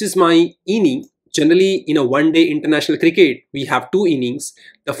form, this is my inning. Generally, in a one-day international cricket, we have two innings.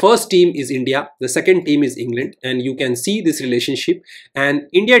 The first team is India, the second team is England, and you can see this relationship. And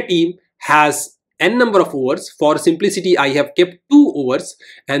India team has n number of overs. For simplicity, I have kept 2 overs,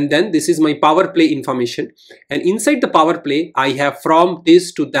 and then this is my power play information. And inside the power play, I have from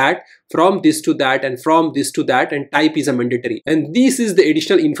this to that, from this to that, and from this to that, and type is a mandatory. And this is the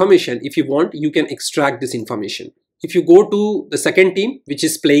additional information. If you want, you can extract this information. If you go to the second team, which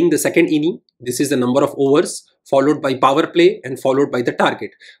is playing the second inning, this is the number of overs followed by power play and followed by the target.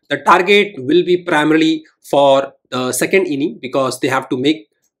 The target will be primarily for the second inning because they have to make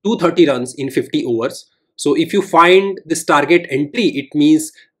 230 runs in 50 overs. So if you find this target entry, it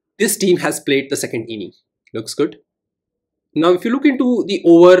means this team has played the second inning. Looks good. Now, if you look into the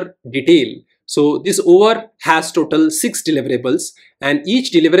over detail, so this over has total 6 deliverables, and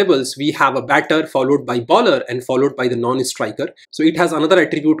each deliverables we have a batter followed by bowler and followed by the non-striker. So it has another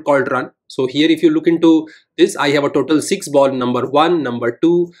attribute called run. So here if you look into this, I have a total 6 ball, number 1, number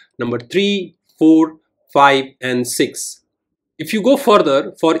 2, number 3, 4, 5 and 6. If you go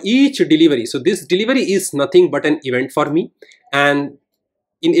further for each delivery, so this delivery is nothing but an event for me, and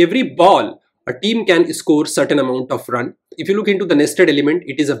in every ball a team can score certain amount of run. If you look into the nested element,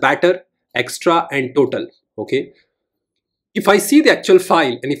 it is a batter, extra and total. Okay, if I see the actual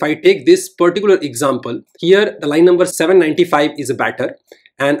file and if I take this particular example, here the line number 795 is a batter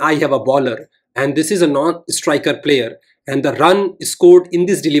and I have a bowler, and this is a non-striker player, and the run scored in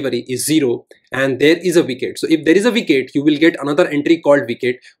this delivery is 0 and there is a wicket. So if there is a wicket, you will get another entry called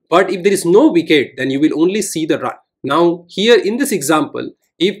wicket, but if there is no wicket, then you will only see the run. Now here in this example,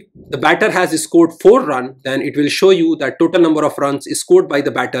 if the batter has scored 4 runs, then it will show you that total number of runs scored by the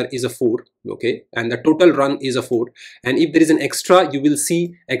batter is a 4, okay, and the total run is a 4. And if there is an extra, you will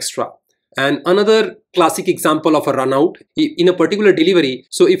see extra. And another classic example of a run out in a particular delivery.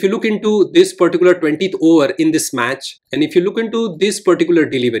 So if you look into this particular 20th over in this match, and if you look into this particular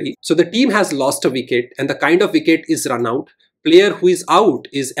delivery, so the team has lost a wicket and the kind of wicket is run out. Player who is out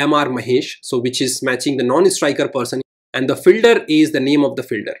is MR Mahesh, so which is matching the non-striker person, and the fielder is the name of the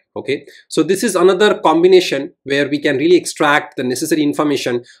fielder. Okay, so this is another combination where we can really extract the necessary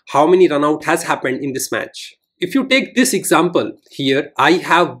information, how many run out has happened in this match. If you take this example here, I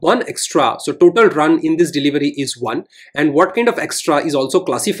have 1 extra, so total run in this delivery is 1, and what kind of extra is also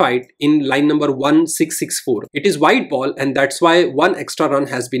classified in line number 1664. It is white ball, and that's why 1 extra run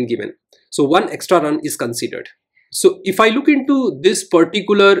has been given. So 1 extra run is considered. So if I look into this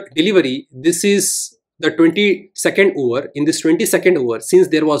particular delivery, this is the 22nd over. In this 22nd over, since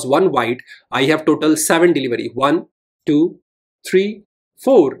there was 1 wide, I have total 7 delivery. 1, 2, 3,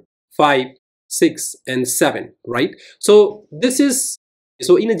 4, 5, 6 and 7, right? So this is,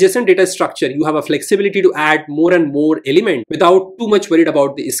 so in a JSON data structure, you have a flexibility to add more and more element without too much worried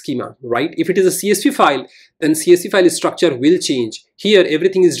about the schema, right? If it is a CSV file, then CSV file structure will change. Here,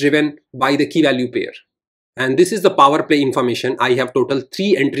 everything is driven by the key value pair. And this is the power play information. I have total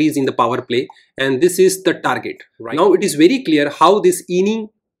 3 entries in the power play, and this is the target, right? Now it is very clear how this inning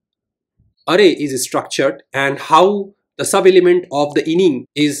array is structured and how the sub-element of the inning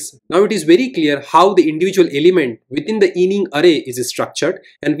is. Now it is very clear how the individual element within the inning array is structured,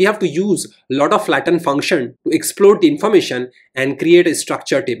 and we have to use a lot of flatten function to explode the information and create a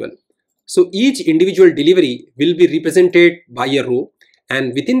structure table. So each individual delivery will be represented by a row,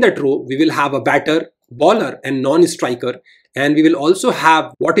 and within that row we will have a batter, bowler and non-striker, and we will also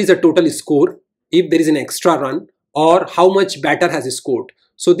have what is the total score, if there is an extra run, or how much batter has scored.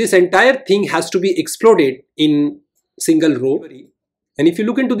 So this entire thing has to be exploded in single row. And if you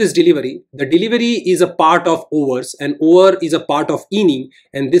look into this delivery, the delivery is a part of overs and over is a part of inning,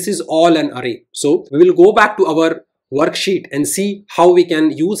 and this is all an array. So we will go back to our worksheet and see how we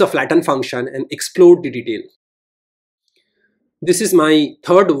can use a flatten function and explode the detail. This is my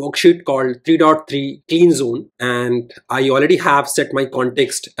third worksheet called 3.3 clean zone, and I already have set my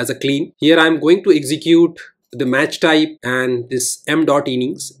context as a clean. Here I am going to execute the match type and this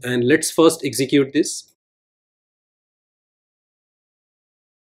m.innings, and let's first execute this.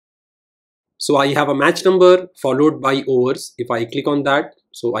 So I have a match number followed by overs. If I click on that,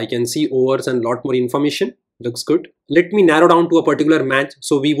 so I can see overs and lot more information. Looks good. Let me narrow down to a particular match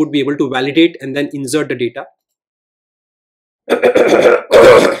so we would be able to validate and then insert the data.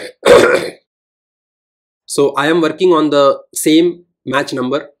 So I am working on the same match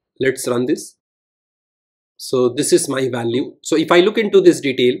number. Let's run this. So this is my value. So if I look into this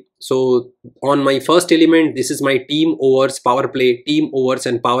detail, so on my first element, this is my team overs, power play, team overs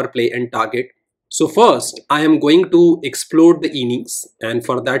and power play and target. So first I am going to explode the innings, and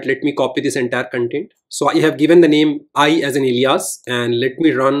for that let me copy this entire content. So I have given the name I as an alias, and let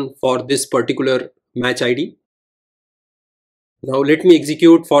me run for this particular match ID. Now let me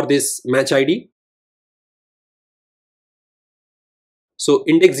execute for this match ID. So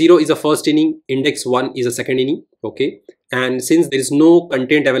index 0 is a first inning, index 1 is a second inning, okay? And since there is no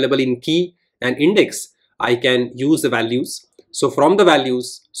content available in key and index, I can use the values. So from the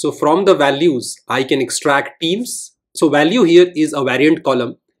values, I can extract teams. So value here is a variant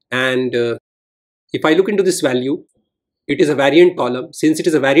column, and if I look into this value, it is a variant column. Since it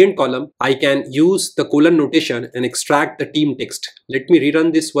is a variant column, I can use the colon notation and extract the team text. Let me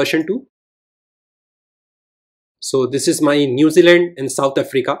rerun this version 2. So this is my New Zealand and South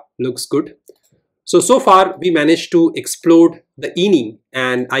Africa. Looks good. So far we managed to explode the inning,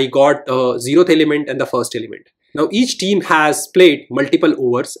 and I got the 0th element and the first element. Now each team has played multiple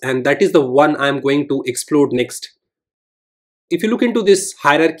overs, and that is the one I am going to explode next. If you look into this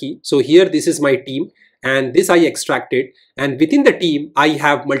hierarchy, so here this is my team, and this I extracted, and within the team I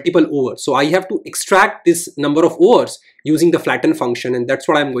have multiple overs. So I have to extract this number of overs using the flatten function, and that's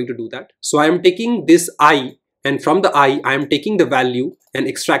what I'm going to do that. So I am taking this I, and from the I am taking the value and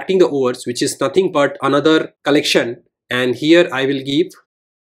extracting the overs, which is nothing but another collection, and here I will give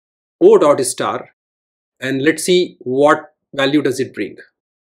O dot star, and let's see what value does it bring.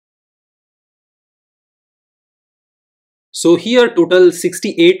 So here total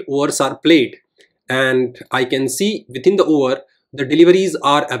 68 overs are played, and I can see within the over the deliveries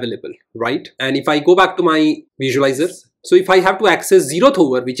are available, right? And if I go back to my visualizers, so if I have to access 0th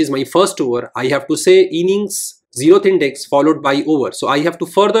over, which is my first over, I have to say innings 0th index followed by over. So I have to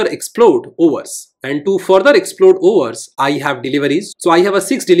further explode overs, and to further explode overs I have deliveries. So I have a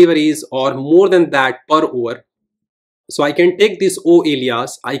 6 deliveries or more than that per over. So I can take this O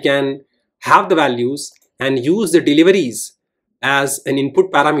alias, I can have the values and use the deliveries as an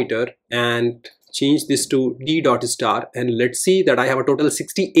input parameter and change this to D dot star, and let's see that I have a total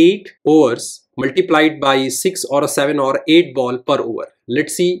 68 overs multiplied by 6 or a 7 or 8 ball per over.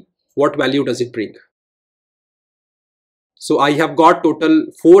 Let's see what value does it bring. So I have got total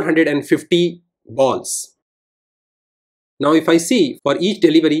 450 balls. Now if I see for each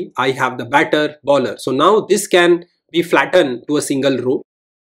delivery I have the batter, bowler. So now this can be flattened to a single row.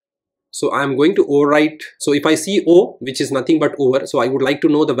 So I am going to overwrite. So if I see O, which is nothing but over, so I would like to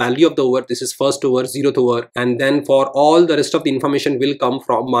know the value of the over. This is first over, 0th over, and then for all the rest of the information will come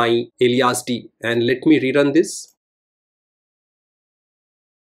from my alias D. And let me rerun this.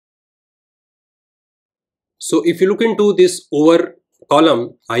 So if you look into this over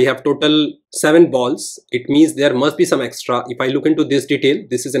column, I have total 7 balls. It means there must be some extra. If I look into this detail,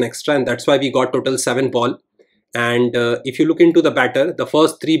 this is an extra, and that's why we got total 7 ball. And if you look into the batter, the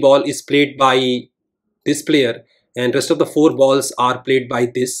first 3 ball is played by this player, and rest of the 4 balls are played by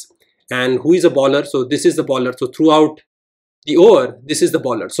this. And who is a bowler? So this is the bowler. So throughout the over, this is the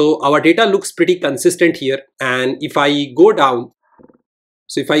bowler. So our data looks pretty consistent here. And if I go down,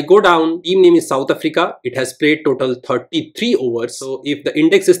 so if I go down, team name is South Africa. It has played total 33 overs. So if the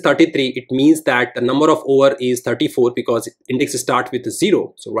index is 33, it means that the number of over is 34 because index starts with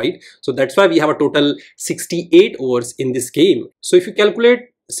 0. So right. So that's why we have a total 68 overs in this game. So if you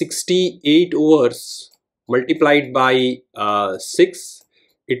calculate 68 overs multiplied by 6,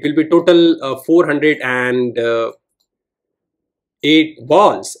 it will be total 408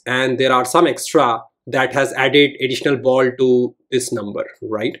 balls, and there are some extra that has added additional ball to this number,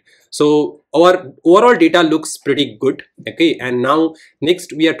 right? So our overall data looks pretty good, okay? And now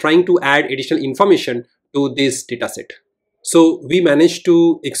next we are trying to add additional information to this data set. So we managed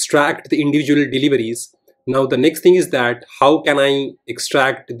to extract the individual deliveries. Now the next thing is that how can I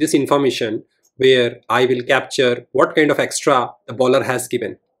extract this information where I will capture what kind of extra the bowler has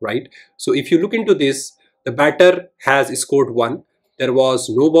given, right? So if you look into this, the batter has scored 1, there was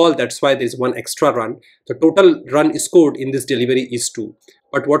no ball, that's why there is one extra run. The total run scored in this delivery is 2.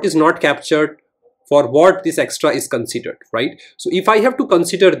 But what is not captured, for what this extra is considered, right? So if I have to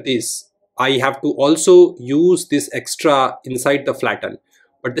consider this, I have to also use this extra inside the flatten.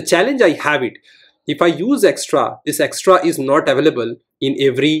 But the challenge I have it, if I use extra, this extra is not available in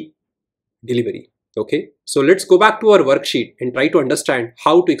every delivery. Okay, so let's go back to our worksheet and try to understand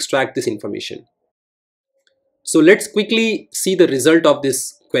how to extract this information. So let's quickly see the result of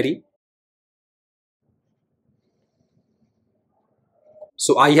this query.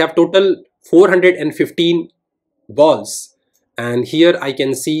 So I have total 415 balls, and here I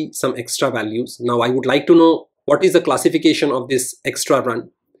can see some extra values. Now I would like to know what is the classification of this extra run.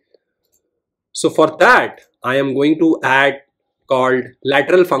 So for that, I am going to add called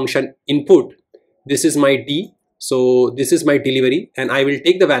lateral function input. This is my D. So this is my delivery, and I will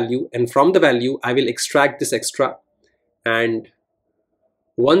take the value, and from the value I will extract this extra. And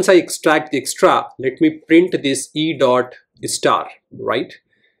once I extract the extra, let me print this E dot star, right?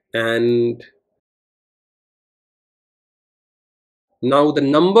 And now the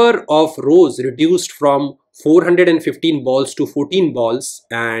number of rows reduced from 415 balls to 14 balls.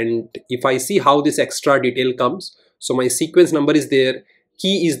 And if I see how this extra detail comes, so my sequence number is there,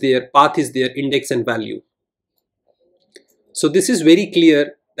 key is there, path is there, index and value. So this is very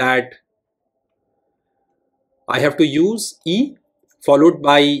clear that I have to use E followed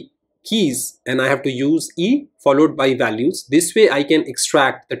by keys, and I have to use E followed by values. This way I can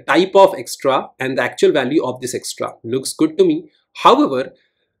extract the type of extra and the actual value of this extra. Looks good to me. However,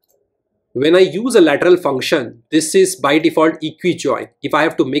 when I use a lateral function, this is by default equi-join. If I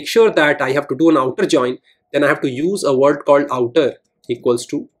have to make sure that I have to do an outer join, then I have to use a word called outer equals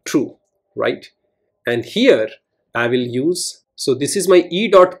to true, right? And here I will use, so this is my E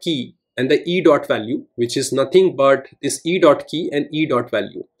dot key and the E dot value, which is nothing but this E dot key and E dot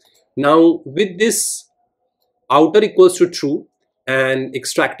value. Now with this outer equals to true and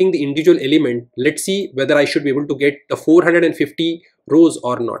extracting the individual element, let's see whether I should be able to get the 450 rows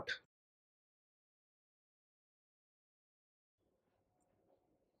or not.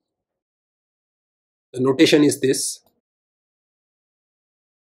 The notation is this.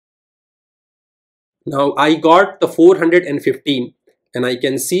 Now I got the 415, and I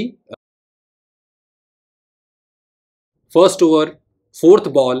can see first over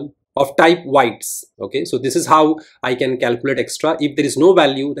fourth ball of type whites. Okay, so this is how I can calculate extra. If there is no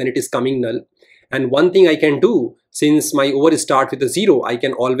value, then it is coming null. And one thing I can do, since my over start with a 0, I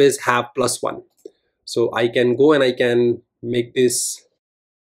can always have +1. So I can go and I can make this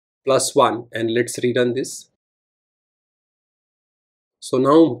 +1, and let's rerun this. So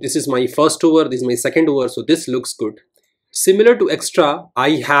now this is my first over, this is my second over, so this looks good. Similar to extra,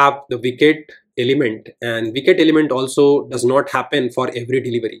 I have the wicket element, and wicket element also does not happen for every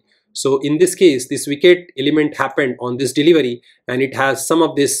delivery. So in this case, this wicket element happened on this delivery, and it has some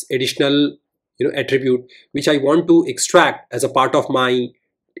of this additional attribute which I want to extract as a part of my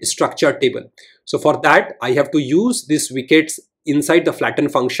structure table. So for that, I have to use this wickets inside the flatten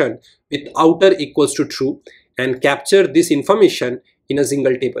function with outer equals to true and capture this information in a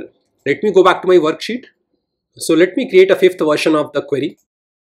single table. Let me go back to my worksheet. So let me create a fifth version of the query.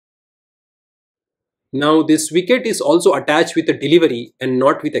 Now this wicket is also attached with a delivery and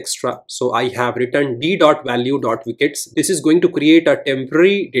not with extra. So I have written d.value.wickets. This is going to create a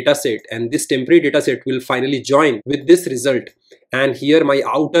temporary data set, and this temporary data set will finally join with this result. And here my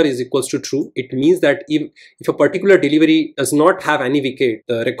outer is equals to true. It means that if a particular delivery does not have any wicket,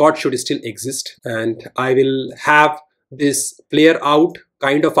 the record should still exist. And I will have this player out,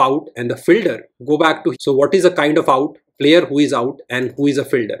 kind of out, and the fielder go back to, so what is a kind of out? Player who is out and who is a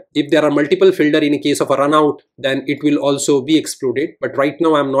fielder. If there are multiple fielder in a case of a run out, then it will also be exploded. But right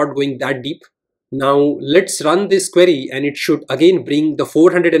now I'm not going that deep. Now let's run this query, and it should again bring the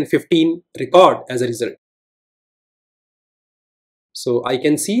 415 record as a result. So I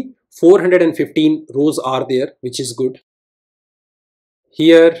can see 415 rows are there, which is good.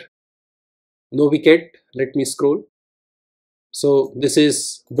 Here, no wicket. Let me scroll. So this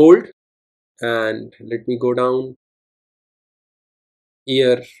is bold, and let me go down.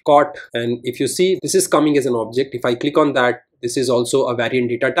 Here caught, and if you see, this is coming as an object. If I click on that, this is also a variant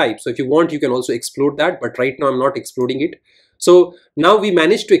data type. So if you want, you can also explode that, but right now I'm not exploding it. So now we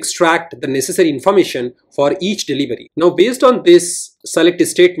managed to extract the necessary information for each delivery. Now based on this select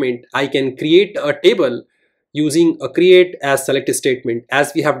statement, I can create a table using a create as select statement,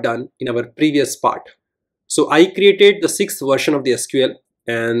 as we have done in our previous part. So I created the 6th version of the SQL,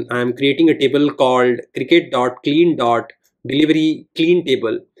 and I'm creating a table called cricket.clean.delivery clean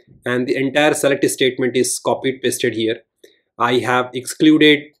table, and the entire select statement is copied pasted here. I have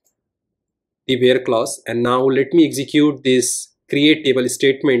excluded the where clause, and now let me execute this create table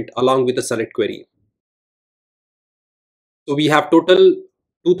statement along with the select query. So we have total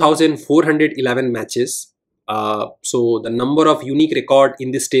 2411 matches. So the number of unique record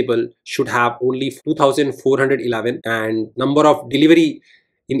in this table should have only 2411, and number of delivery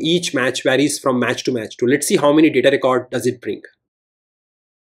in each match varies from match to match. So let's see how many data record does it bring.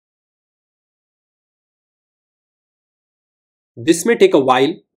 This may take a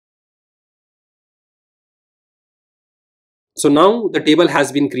while. So now the table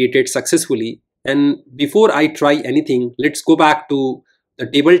has been created successfully, and before I try anything, let's go back to the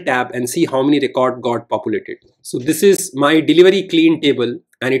table tab and see how many record got populated. So this is my delivery clean table,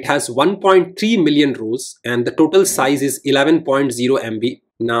 and it has 1.3 million rows, and the total size is 11.0 MB.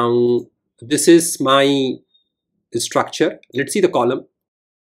 Now this is my structure. Let's see the column.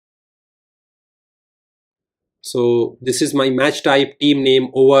 So this is my match type, team name,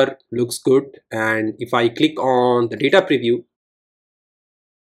 over, looks good. And if I click on the data preview,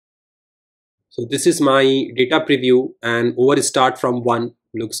 so this is my data preview, and over start from 1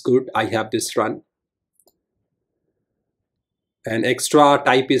 looks good. I have this run. And extra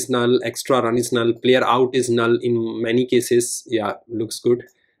type is null, extra run is null, player out is null in many cases. Yeah, looks good.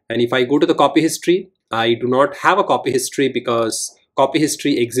 And if I go to the copy history, I do not have a copy history because copy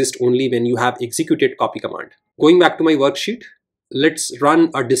history exists only when you have executed copy command. Going back to my worksheet, let's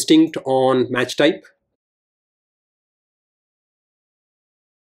run a distinct on match type.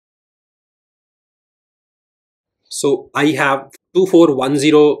 So I have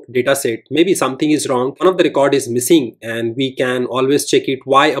 2410 data set. Maybe something is wrong. One of the record is missing, and we can always check it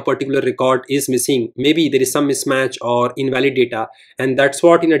why a particular record is missing. Maybe there is some mismatch or invalid data, and that's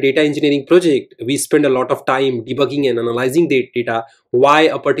what in a data engineering project we spend a lot of time debugging and analyzing the data, why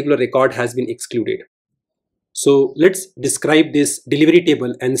a particular record has been excluded. So let's describe this delivery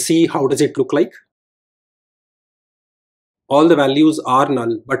table and see how does it look like. All the values are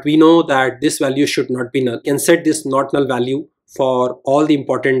null, but we know that this value should not be null. We can set this not null value for all the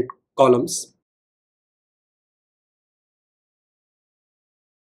important columns.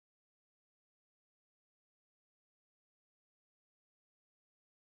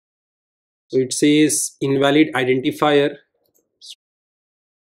 So it says invalid identifier.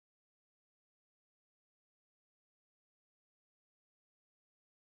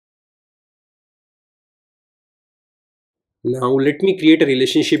 Now let me create a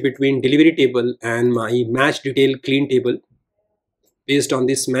relationship between delivery table and my match detail clean table based on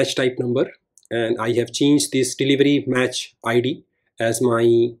this match type number, and I have changed this delivery match ID as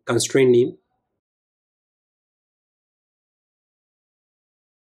my constraint name.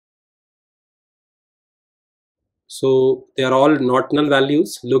 So they are all not null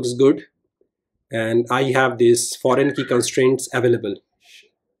values, looks good, and I have this foreign key constraints available.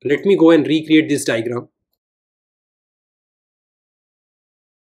 Let me go and recreate this diagram.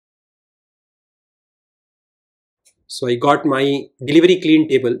 So I got my delivery clean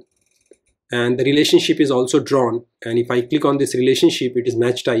table, and the relationship is also drawn, and if I click on this relationship, it is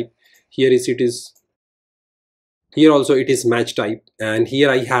match type. Here also it is match type, and here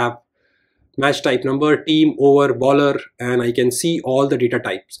I have match type number, team, over, baller, and I can see all the data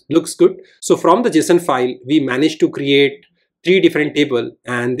types. Looks good. So from the JSON file, we managed to create 3 different table,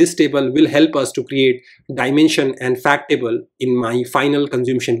 and this table will help us to create dimension and fact table in my final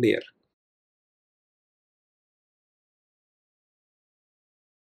consumption layer.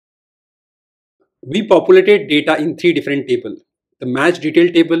 We populated data in 3 different tables: the match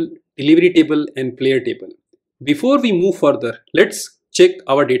detail table, delivery table, and player table. Before we move further, let's check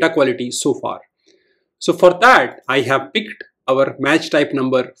our data quality so far. So for that, I have picked our match type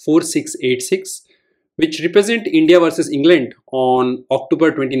number 4686, which represent India versus England on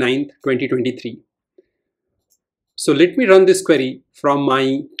October 29th, 2023. So let me run this query from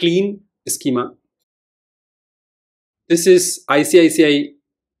my clean schema. This is ICICI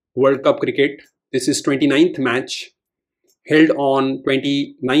World Cup Cricket. This is 29th match held on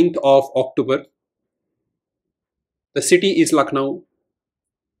 29th of October. The city is Lucknow,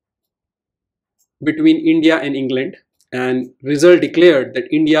 between India and England, and result declared that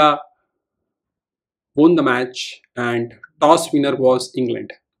India won the match and toss winner was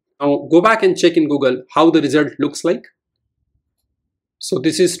England. Now go back and check in Google how the result looks like. So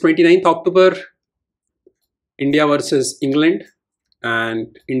this is 29th October, India versus England,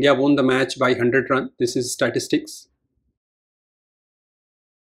 and India won the match by 100 runs. This is statistics.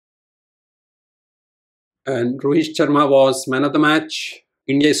 And Rohit Sharma was man of the match.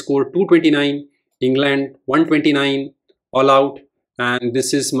 India scored 229, England 129, all out, and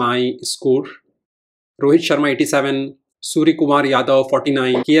this is my score. Rohit Sharma 87, Surya Kumar Yadav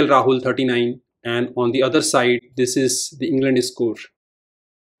 49, KL Rahul 39, and on the other side, this is the England score.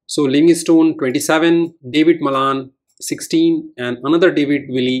 So Livingstone 27, David Malan 16, and another David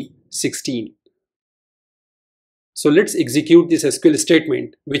Willey 16. So let's execute this SQL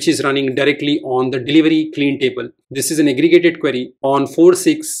statement, which is running directly on the delivery clean table. This is an aggregated query on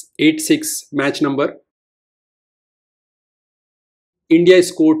 4686 match number. India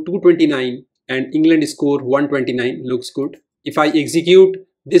scored 229 and England scored 129. Looks good. If I execute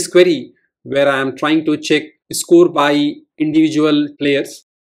this query where I am trying to check score by individual players.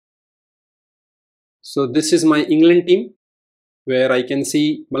 So this is my England team where I can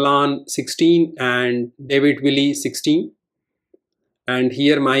see Malan 16 and David Willey 16. And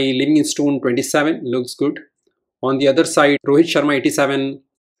here my Livingstone 27 looks good. On the other side, Rohit Sharma 87,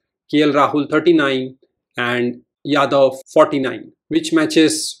 KL Rahul 39 and Yadav 49, which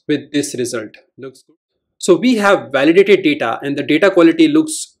matches with this result. Looks good. So we have validated data and the data quality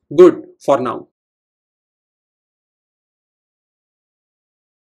looks good for now.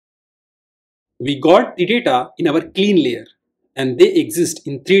 We got the data in our clean layer and they exist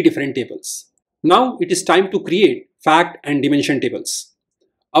in 3 different tables. Now it is time to create fact and dimension tables.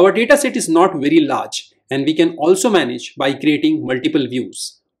 Our dataset is not very large and we can also manage by creating multiple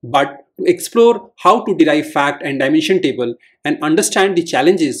views. But to explore how to derive fact and dimension table and understand the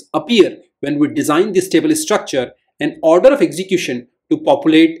challenges appear when we design this table structure and order of execution to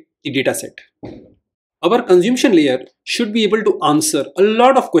populate the dataset. Our consumption layer should be able to answer a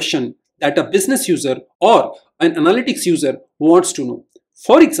lot of questions that a business user or an analytics user wants to know.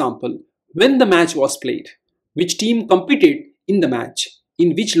 For example, when the match was played, which team competed in the match,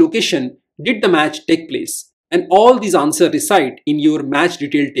 in which location did the match take place, and all these answers reside in your match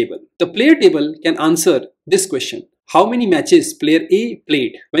detail table. The player table can answer this question. How many matches player A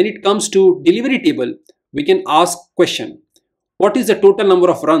played? When it comes to delivery table, we can ask question. What is the total number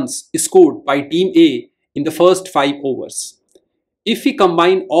of runs scored by team A in the first 5 overs? If we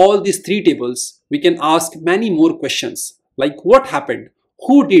combine all these 3 tables, we can ask many more questions like what happened,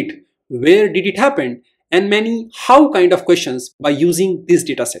 who did, where did it happen, and many how kind of questions by using this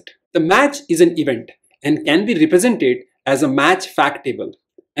dataset. The match is an event and can be represented as a match fact table,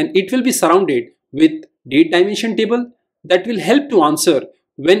 and it will be surrounded with date dimension table that will help to answer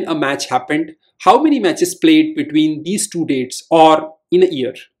when a match happened, how many matches played between these 2 dates or in a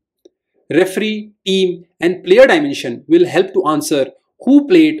year. Referee, team, and player dimension will help to answer who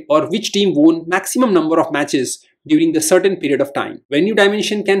played or which team won maximum number of matches during the certain period of time. Venue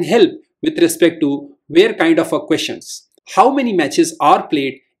dimension can help with respect to where kind of a questions. How many matches are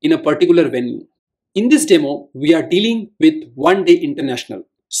played in a particular venue? In this demo, we are dealing with one-day international.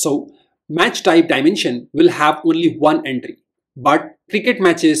 So, match type dimension will have only one entry. But cricket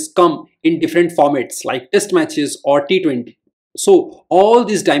matches come in different formats like test matches or T20. So all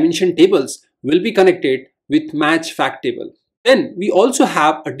these dimension tables will be connected with match fact table. Then we also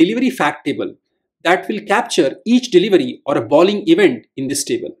have a delivery fact table that will capture each delivery or a bowling event in this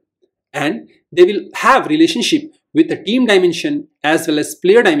table. And they will have relationship with the team dimension as well as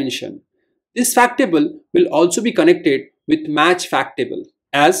player dimension. This fact table will also be connected with match fact table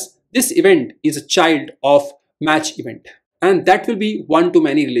as this event is a child of match event. And that will be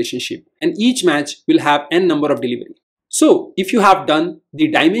one-to-many relationship and each match will have n number of delivery. So if you have done the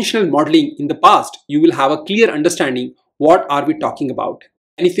dimensional modeling in the past, you will have a clear understanding what are we talking about.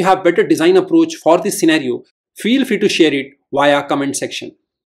 And if you have better design approach for this scenario, feel free to share it via comment section.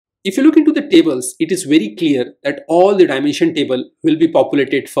 If you look into the tables, it is very clear that all the dimension table will be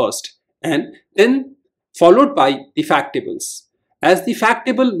populated first and then followed by the fact tables. As the fact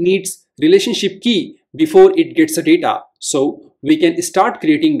table needs relationship key before it gets the data, so we can start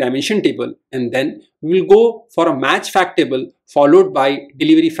creating dimension table and then we will go for a match fact table followed by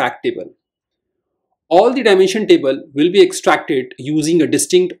delivery fact table. All the dimension table will be extracted using a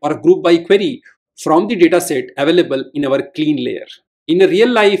distinct or a group by query from the dataset available in our clean layer. In a real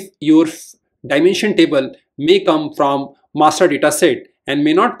life, your dimension table may come from master dataset and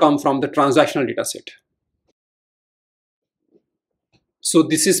may not come from the transactional dataset. So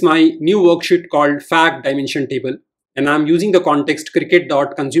this is my new worksheet called fact dimension table and I'm using the context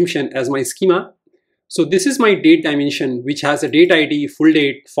cricket.consumption as my schema. So this is my date dimension which has a date ID, full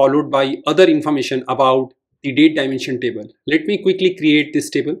date followed by other information about the date dimension table. Let me quickly create this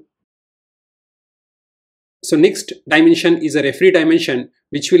table. So next dimension is a referee dimension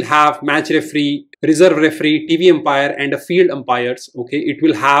which will have match referee, reserve referee, TV umpire and a field umpires. Okay, it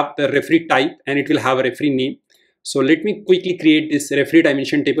will have the referee type and it will have a referee name. So let me quickly create this referee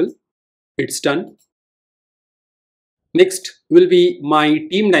dimension table. It's done. Next will be my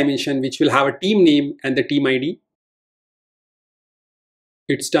team dimension which will have a team name and the team ID.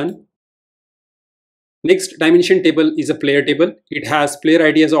 It's done. Next dimension table is a player table. It has player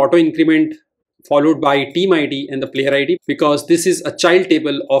ID as auto increment followed by team ID and the player ID, because this is a child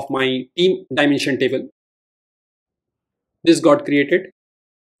table of my team dimension table. This got created.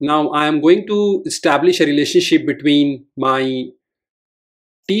 Now I am going to establish a relationship between my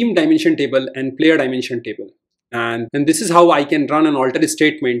team dimension table and player dimension table. And this is how I can run an alter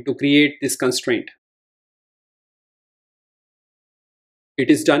statement to create this constraint.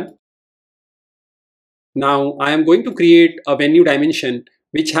 It is done. Now I am going to create a venue dimension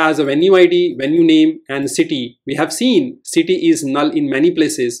which has a venue ID, venue name and city. We have seen city is null in many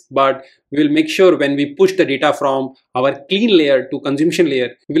places, but we will make sure when we push the data from our clean layer to consumption layer,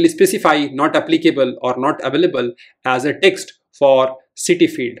 we will specify not applicable or not available as a text for city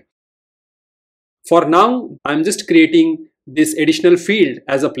field. For now, I'm just creating this additional field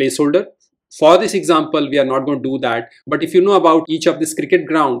as a placeholder. For this example, we are not going to do that. But if you know about each of this cricket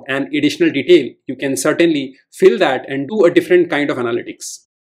ground and additional detail, you can certainly fill that and do a different kind of analytics.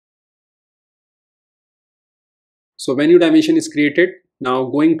 So venue dimension is created. Now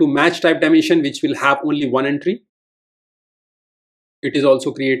going to match type dimension, which will have only one entry. It is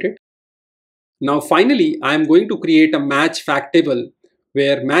also created. Now finally, I am going to create a match fact table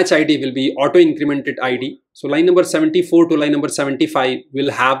where match ID will be auto incremented ID. So line number 74 to line number 75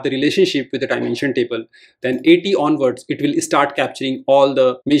 will have the relationship with the dimension table. Then 80 onwards, it will start capturing all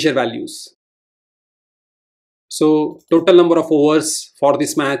the measure values. So total number of overs for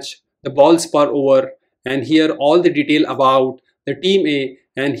this match, the balls per over, and here all the detail about the team A,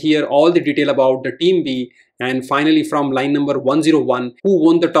 and here all the detail about the team B, and finally from line number 101, who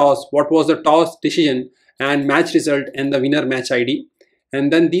won the toss, what was the toss decision, and match result and the winner match ID.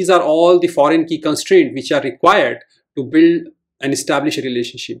 And then these are all the foreign key constraints which are required to build and establish a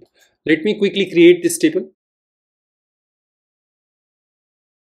relationship. Let me quickly create this table.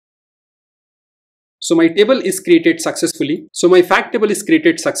 So my table is created successfully. So my fact table is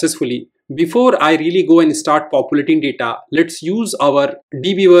created successfully. Before I really go and start populating data, let's use our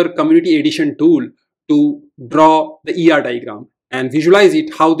dbeaver community edition tool to draw the ER diagram and visualize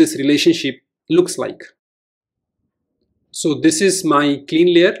it how this relationship looks like. So this is my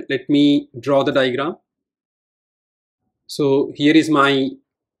clean layer. Let me draw the diagram. So here is my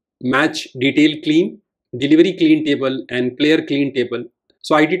match detail clean, delivery clean table and player clean table.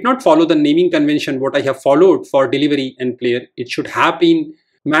 So I did not follow the naming convention what I have followed for delivery and player. It should have been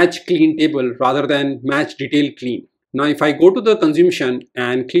match clean table rather than match detail clean. Now if I go to the consumption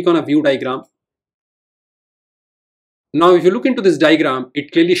and click on a view diagram, now if you look into this diagram,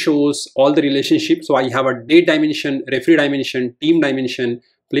 it clearly shows all the relationships. So I have a date dimension, referee dimension, team dimension,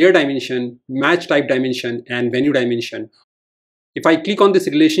 player dimension, match type dimension and venue dimension. If I click on this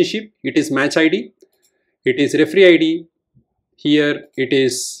relationship, it is match ID, it is referee ID, here it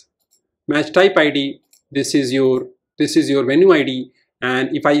is match type ID, this is your venue ID, and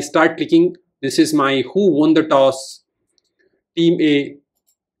if I start clicking, this is my who won the toss, team A,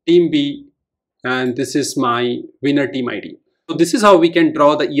 team B, and this is my winner team ID. So this is how we can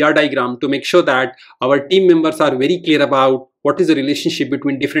draw the ER diagram to make sure that our team members are very clear about what is the relationship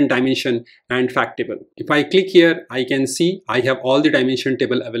between different dimension and fact table. If I click here, I can see I have all the dimension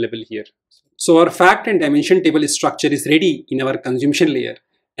table available here. So our fact and dimension table structure is ready in our consumption layer,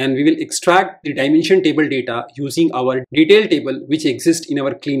 and we will extract the dimension table data using our detail table which exists in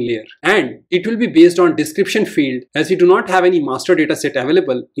our clean layer. And it will be based on description field, as we do not have any master data set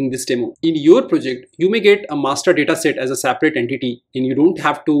available in this demo. In your project, you may get a master data set as a separate entity and you don't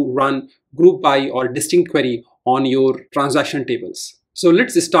have to run group by or distinct query on your transaction tables. So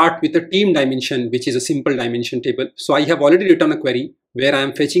let's start with the team dimension, which is a simple dimension table. So I have already written a query where I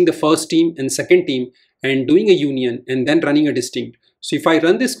am fetching the first team and second team and doing a union and then running a distinct. So if I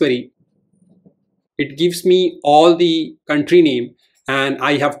run this query, it gives me all the country name, and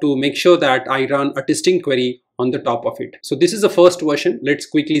I have to make sure that I run a distinct query on the top of it. So this is the first version. Let's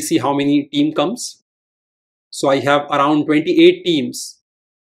quickly see how many team comes. So I have around 28 teams.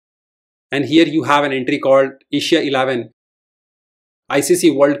 And here you have an entry called Asia 11.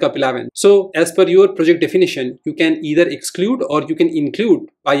 ICC World Cup 11. So as per your project definition, you can either exclude or you can include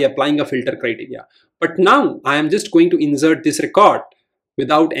by applying a filter criteria. But now I am just going to insert this record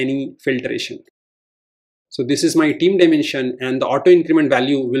without any filtration. So this is my team dimension and the auto increment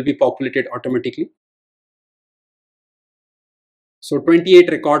value will be populated automatically. So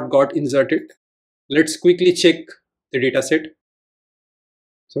 28 record got inserted. Let's quickly check the data set.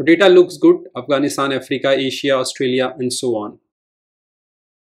 So data looks good. Afghanistan, Africa, Asia, Australia, and so on.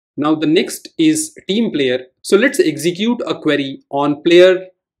 Now the next is team player. So let's execute a query on player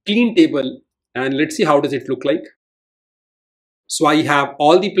clean table and let's see how does it look like. So I have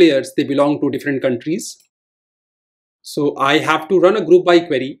all the players, they belong to different countries. So I have to run a group by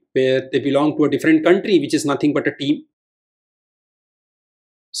query where they belong to a different country, which is nothing but a team.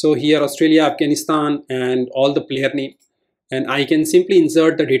 So here Australia, Afghanistan, and all the player name. And I can simply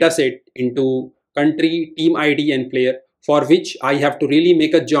insert the data set into country, team ID and player, for which I have to really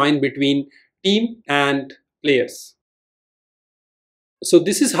make a join between team and players. So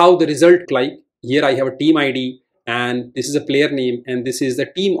this is how the result looks like. Here I have a team ID and this is a player name and this is the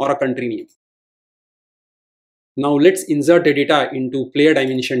team or a country name. Now let's insert the data into player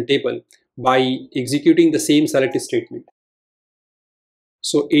dimension table by executing the same select statement.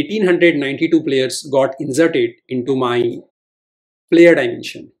 So 1892 players got inserted into my player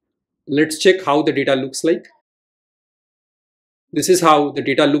dimension. Let's check how the data looks like. This is how the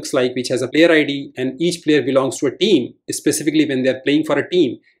data looks like, which has a player ID and each player belongs to a team, specifically when they're playing for a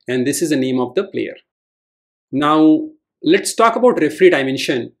team, and this is the name of the player. Now let's talk about referee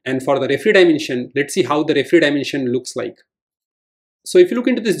dimension, and for the referee dimension, let's see how the referee dimension looks like. So if you look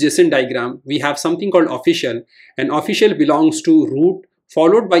into this JSON diagram, we have something called official, and official belongs to root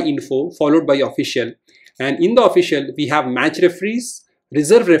followed by info followed by official, and in the official we have match referees,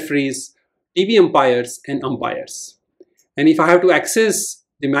 reserve referees, TV umpires and umpires. And if I have to access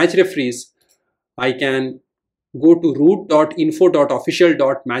the match referees, I can go to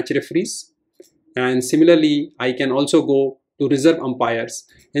root.info.official.matchreferees, and similarly I can also go to reserve umpires,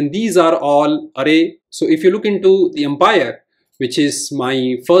 and these are all array. So if you look into the umpire, which is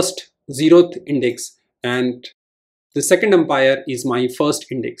my first 0th index, and the second umpire is my first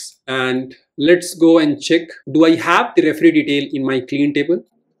index, and let's go and check, do I have the referee detail in my clean table?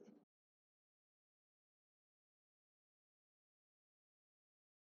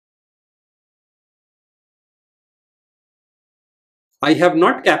 I have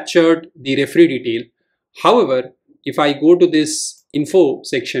not captured the referee detail. However, if I go to this info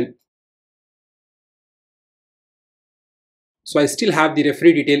section, so I still have the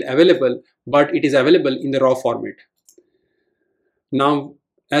referee detail available, but it is available in the raw format. Now,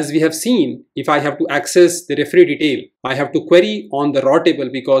 as we have seen, if I have to access the referee detail, I have to query on the raw table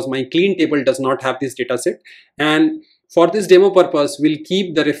because my clean table does not have this data set. And for this demo purpose, we'll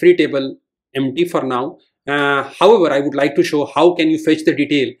keep the referee table empty for now. However, I would like to show how can you fetch the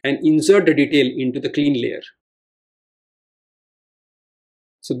detail and insert the detail into the clean layer.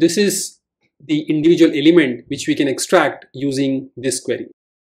 So this is the individual element which we can extract using this query.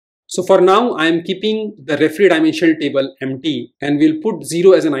 So for now, I am keeping the referee dimensional table empty, and we'll put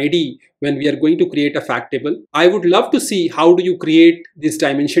 0 as an ID when we are going to create a fact table. I would love to see how do you create this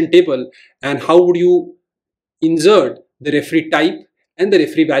dimension table and how would you insert the referee type and the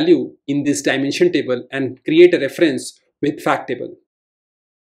referee value in this dimension table and create a reference with fact table.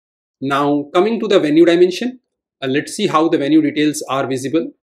 Now coming to the venue dimension, let's see how the venue details are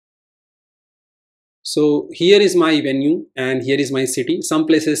visible. So here is my venue and here is my city. Some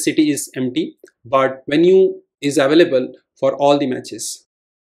places city is empty, but venue is available for all the matches.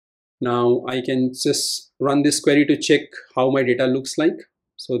 Now I can just run this query to check how my data looks like.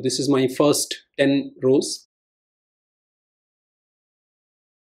 So this is my first 10 rows.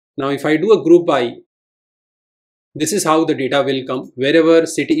 Now if I do a group by, this is how the data will come. Wherever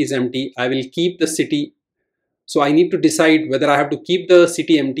city is empty, I will keep the city. So I need to decide whether I have to keep the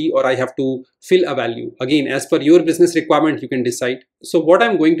city empty or I have to fill a value. Again, as per your business requirement, you can decide. So what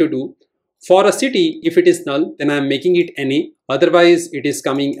I'm going to do, for a city, if it is null, then I'm making it NA. Otherwise, it is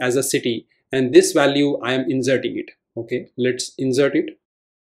coming as a city. And this value, I am inserting it. Okay, let's insert it.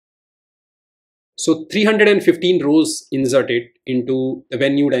 So 315 rows inserted into the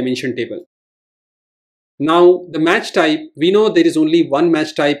venue dimension table. Now the match type, we know there is only one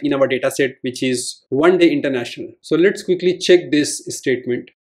match type in our dataset, which is one day international. So let's quickly check this statement.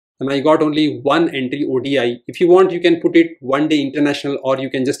 And I got only one entry ODI. If you want, you can put it one day international or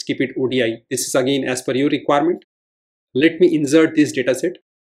you can just keep it ODI. This is again as per your requirement. Let me insert this dataset.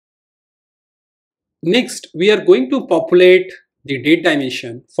 Next, we are going to populate the date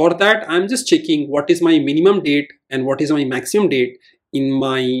dimension. For that, I'm just checking what is my minimum date and what is my maximum date in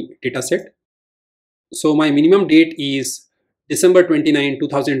my dataset. So my minimum date is December 29,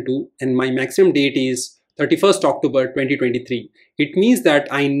 2002 and my maximum date is 31st October 2023. It means that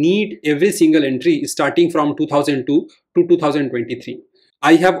I need every single entry starting from 2002 to 2023.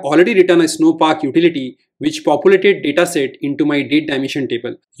 I have already written a Snowflake utility which populated dataset into my date dimension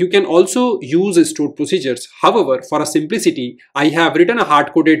table. You can also use stored procedures. However, for a simplicity, I have written a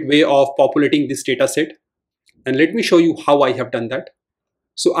hard-coded way of populating this dataset. And let me show you how I have done that.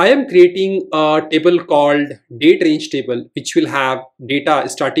 So I am creating a table called date range table, which will have data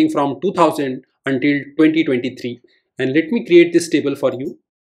starting from 2000 until 2023. and let me create this table for you.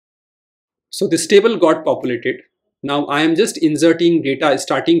 So this table got populated. Now I am just inserting data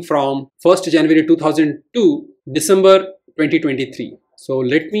starting from 1st January 2002 December 2023. So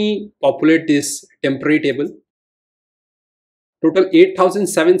let me populate this temporary table. Total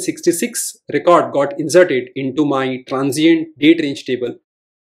 8,766 record got inserted into my transient date range table.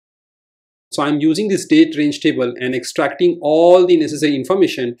 So I'm using this date range table and extracting all the necessary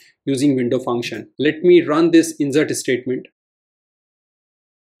information using window function. Let me run this insert statement.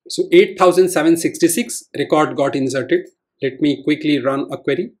 So 8,766 record got inserted. Let me quickly run a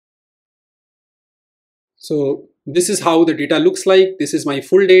query. So this is how the data looks like. This is my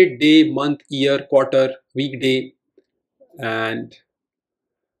full date, day, month, year, quarter, weekday, and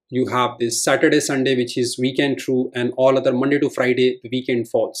you have this Saturday, Sunday, which is weekend true, and all other Monday to Friday, the weekend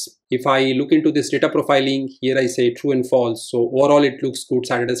false. If I look into this data profiling, here I say true and false. So overall it looks good,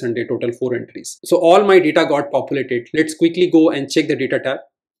 Saturday, Sunday, total 4 entries. So all my data got populated. Let's quickly go and check the data tab.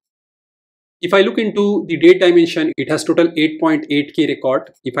 If I look into the date dimension, it has total 8.8K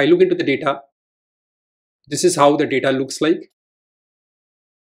record. If I look into the data, this is how the data looks like.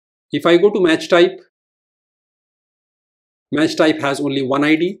 If I go to match type has only one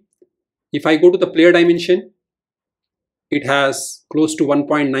ID. If I go to the player dimension, it has close to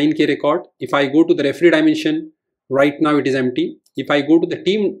 1.9K record. If I go to the referee dimension, right now it is empty. If I go to the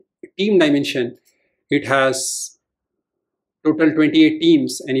team dimension, it has total 28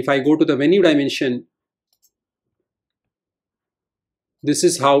 teams. And if I go to the venue dimension, this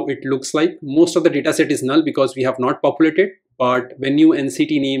is how it looks like. Most of the data set is null because we have not populated, but venue and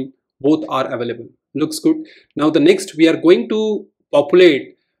city name both are available. Looks good. Now the next we are going to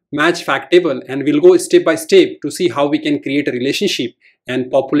populate match fact table, and we'll go step by step to see how we can create a relationship and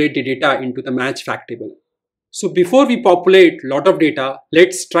populate the data into the match fact table. So before we populate a lot of data,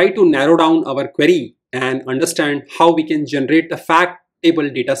 let's try to narrow down our query and understand how we can generate the fact table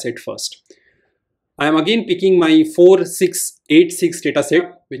data set first. I am again picking my 4686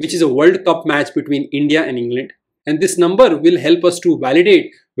 dataset, which is a World Cup match between India and England. And this number will help us to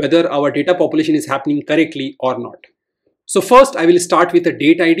validate whether our data population is happening correctly or not. So first I will start with a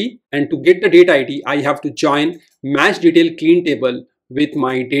date ID, and to get the date ID, I have to join match detail clean table with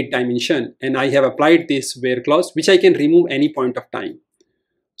my date dimension, and I have applied this where clause, which I can remove any point of time.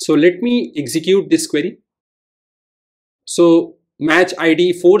 So let me execute this query. So match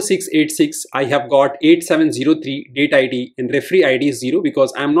ID 4686, I have got 8703 date ID and referee ID is 0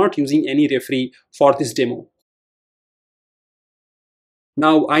 because I am not using any referee for this demo.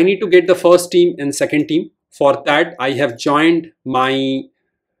 Now I need to get the first team and second team. For that I have joined my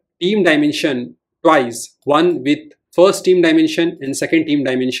team dimension twice, one with first team dimension and second team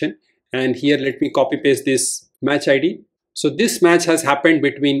dimension, and here let me copy paste this match ID. So this match has happened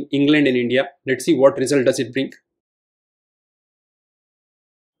between England and India. Let's see what result does it bring.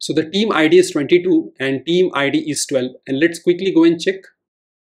 So the team ID is 22 and team ID is 12, and let's quickly go and check.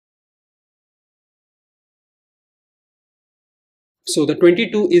 So the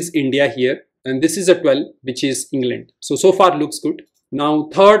 22 is India here, and this is a 12 which is England. So far looks good. Now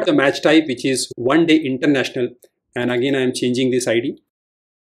third, the match type, which is one day international, and again I am changing this ID.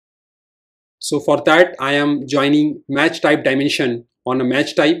 So for that I am joining match type dimension on a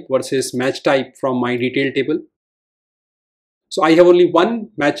match type versus match type from my detail table. So I have only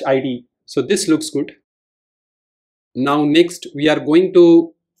one match ID, so this looks good. Now next we are going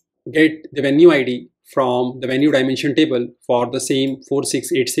to get the venue ID from the venue dimension table for the same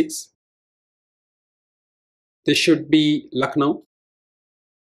 4686. This should be Lucknow.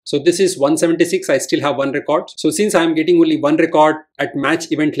 So this is 176, I still have one record. So since I am getting only one record at match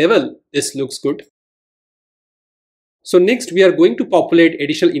event level, this looks good. So next we are going to populate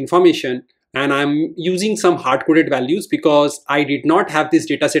additional information, and I'm using some hard-coded values because I did not have this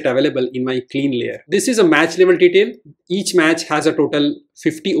dataset available in my clean layer. This is a match level detail. Each match has a total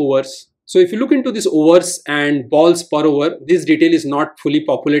 50 overs. So if you look into this overs and balls per over, this detail is not fully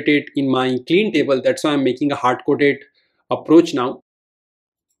populated in my clean table. That's why I'm making a hard-coded approach now.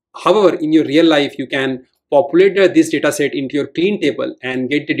 However, in your real life, you can populate this dataset into your clean table and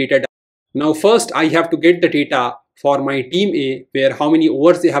get the data. Now first I have to get the data for my team A, where how many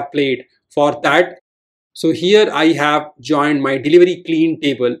overs they have played. For that, so here I have joined my delivery clean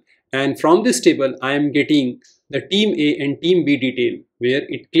table, and from this table I am getting the team A and team B detail, where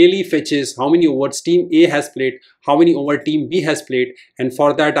it clearly fetches how many overs team A has played, how many over team B has played, and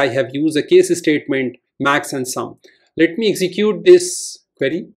for that I have used a case statement max and sum. Let me execute this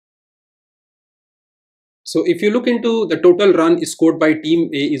query. So if you look into the total run scored by team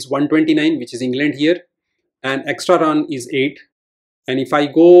A is 129, which is England here, and extra run is 8. And if I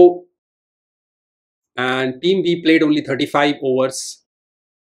go and team B played only 35 overs.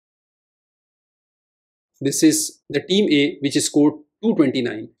 This is the team A, which is scored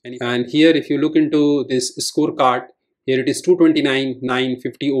 229. And here, if you look into this scorecard, here it is 229,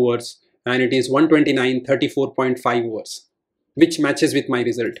 950 overs, and it is 129, 34.5 overs, which matches with my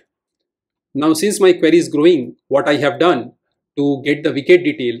result. Now, since my query is growing, what I have done to get the wicket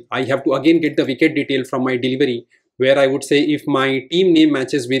detail, I have to again get the wicket detail from my delivery, where I would say if my team name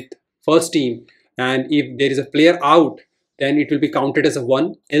matches with first team, and if there is a player out, then it will be counted as a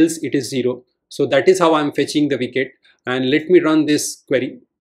 1, else it is 0. So that is how I am fetching the wicket. And let me run this query.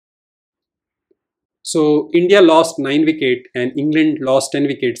 So India lost 9 wickets and England lost 10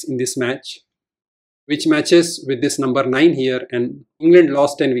 wickets in this match, which matches with this number 9 here, and England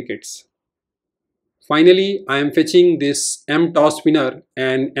lost 10 wickets. Finally, I am fetching this M toss winner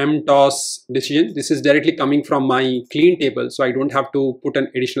and M toss decision. This is directly coming from my clean table, so I don't have to put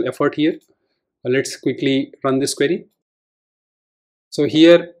an additional effort here. Let's quickly run this query. So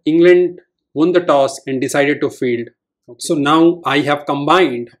here England won the toss and decided to field. So now I have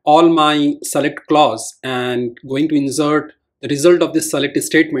combined all my select clause and going to insert the result of this select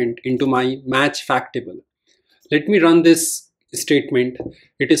statement into my match fact table. Let me run this statement.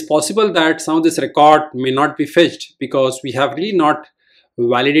 It is possible that some of this record may not be fetched because we have really not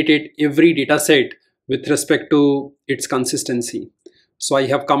validated every data set with respect to its consistency. So I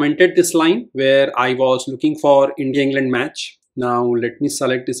have commented this line where I was looking for India-England match. Now let me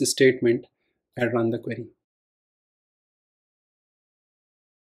select this statement and run the query.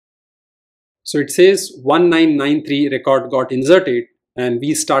 So it says 1993 record got inserted and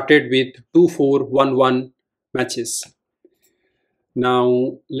we started with 2411 matches.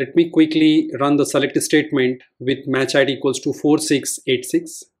 Now let me quickly run the select statement with match ID equals to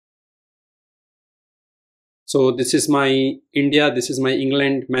 4686. So this is my India, this is my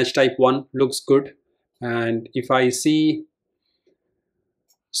England, match type 1 looks good. And if I see,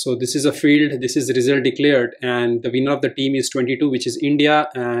 so this is a field, this is the result declared, and the winner of the team is 22, which is India,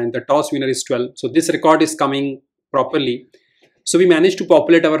 and the toss winner is 12. So this record is coming properly. So we managed to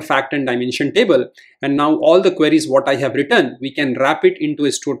populate our fact and dimension table, and now all the queries what I have written, we can wrap it into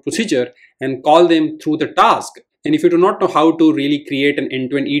a stored procedure and call them through the task. And if you do not know how to really create an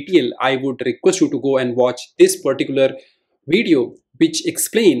end-to-end ETL, I would request you to go and watch this particular video which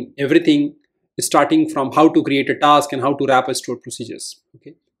explain everything starting from how to create a task and how to wrap a stored procedures.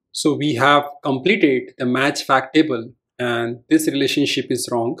 Okay. So we have completed the match fact table and this relationship is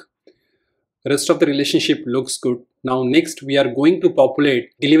wrong. The rest of the relationship looks good. Now next we are going to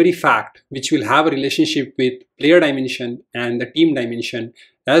populate delivery fact, which will have a relationship with player dimension and the team dimension,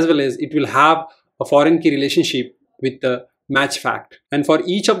 as well as it will have a foreign key relationship with the match fact. And for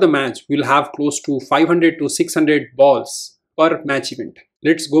each of the match, we'll have close to 500 to 600 balls per match event.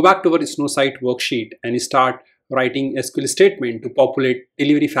 Let's go back to our Snowsite worksheet and start writing SQL statement to populate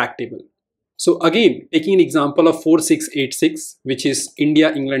delivery fact table. So again, taking an example of 4686, which is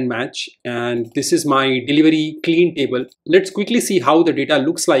India-England match, and this is my delivery clean table. Let's quickly see how the data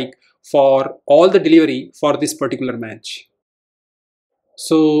looks like for all the delivery for this particular match.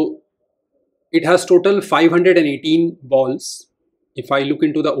 So it has total 518 balls. If I look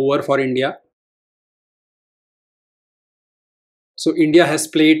into the over for India, so India has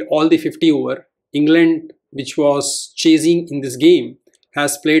played all the 50 over. England, which was chasing in this game,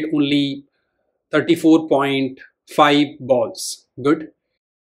 has played only 34.5 balls. Good.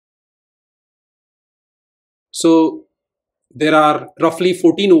 So there are roughly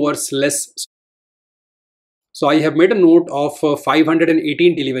 14 overs less. So I have made a note of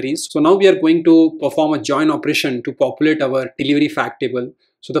 518 deliveries. So now we are going to perform a join operation to populate our delivery fact table.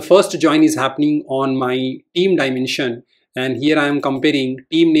 So the first join is happening on my team dimension. And here I am comparing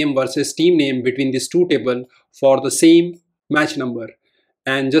team name versus team name between these two tables for the same match number.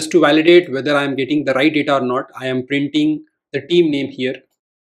 And just to validate whether I am getting the right data or not, I am printing the team name here.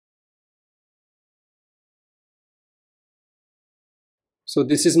 So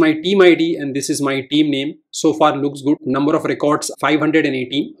this is my team ID and this is my team name. So far looks good. Number of records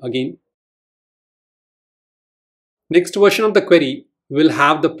 518 again. Next version of the query will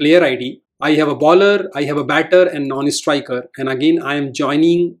have the player ID. I have a bowler, I have a batter and non-striker. And again, I am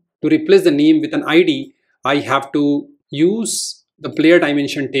joining to replace the name with an ID. I have to use the player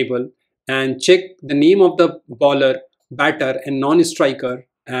dimension table and check the name of the bowler, batter and non-striker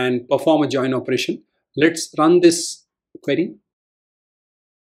and perform a join operation. Let's run this query.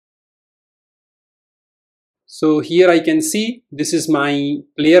 So here I can see this is my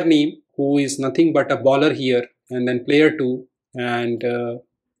player name, who is nothing but a bowler here, and then player 2, and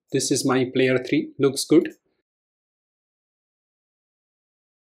this is my player 3. Looks good.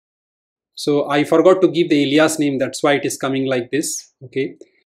 So I forgot to give the alias name, that's why it is coming like this. Okay.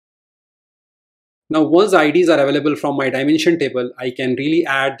 Now once IDs are available from my dimension table, I can really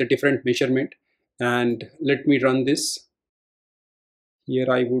add the different measurement, and let me run this. Here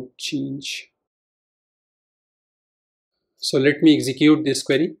I would change. So let me execute this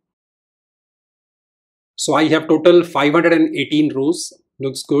query. So I have total 518 rows,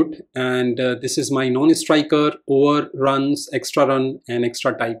 looks good. And this is my non-striker, over, runs, extra run and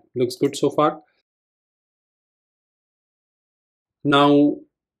extra type, looks good so far. Now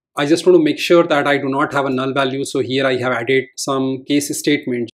I just want to make sure that I do not have a null value. So here I have added some case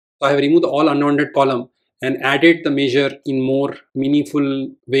statement. So I have removed all unwanted column and added the measure in more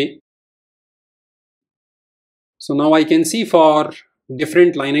meaningful way. So now I can see for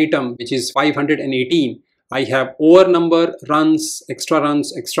different line item, which is 518, I have over number, runs, extra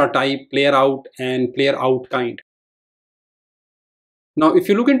type, player out and player out kind. Now if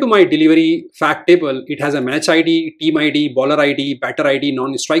you look into my delivery fact table, it has a match ID, team ID, bowler ID, batter ID,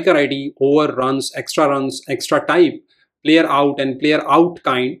 non-striker ID, over, runs, extra type, player out and player out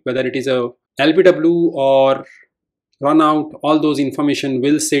kind, whether it is a LBW or run out, all those information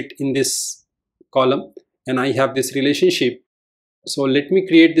will sit in this column. And I have this relationship. So let me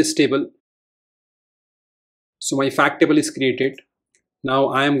create this table. So my fact table is created. Now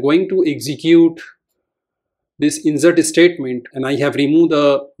I am going to execute this insert statement, and I have removed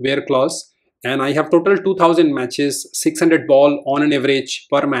the where clause, and I have total 2000 matches, 600 ball on an average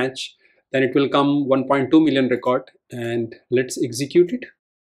per match. Then it will come 1.2 million record, and let's execute it.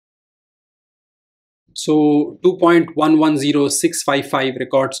 So 2.110655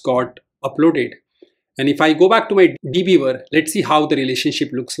 records got uploaded. And if I go back to my dbeaver, let's see how the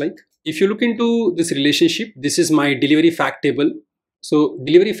relationship looks like. If you look into this relationship, this is my delivery fact table. So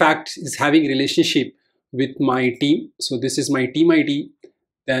delivery fact is having relationship with my team. So this is my team ID,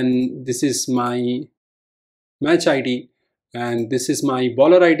 then this is my match ID, and this is my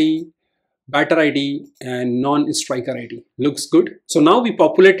bowler ID, batter ID and non-striker ID. Looks good. So now we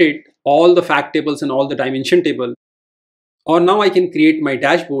populated all the fact tables and all the dimension table. Or now I can create my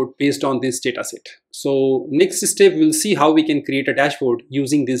dashboard based on this dataset. So next step, we'll see how we can create a dashboard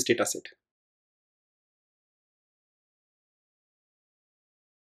using this dataset.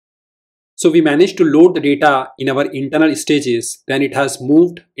 So we managed to load the data in our internal stages. Then it has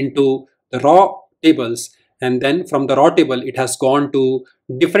moved into the raw tables. And then from the raw table, it has gone to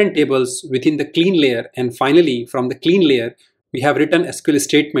different tables within the clean layer. And finally, from the clean layer, we have written SQL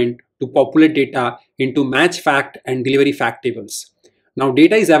statement to populate data into match fact and delivery fact tables. Now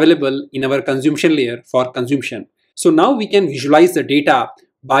data is available in our consumption layer for consumption. So now we can visualize the data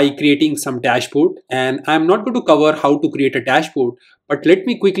by creating some dashboard, and I'm not going to cover how to create a dashboard, but let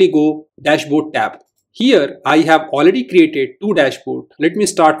me quickly go dashboard tab. Here I have already created two dashboards. Let me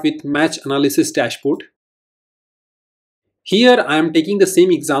start with match analysis dashboard. Here I am taking the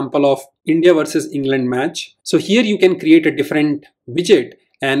same example of India versus England match. So here you can create a different widget,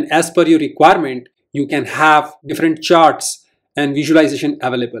 and as per your requirement, you can have different charts and visualization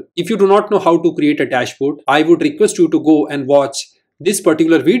available. If you do not know how to create a dashboard, I would request you to go and watch this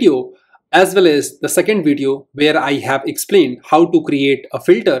particular video as well as the second video where I have explained how to create a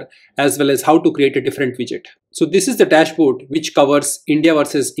filter as well as how to create a different widget. So this is the dashboard which covers India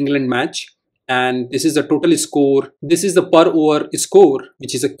versus England match. And this is the total score. This is the per over score,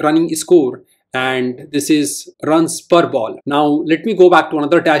 which is a running score. And this is runs per ball. Now let me go back to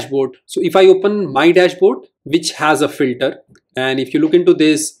another dashboard. So if I open my dashboard, which has a filter, and if you look into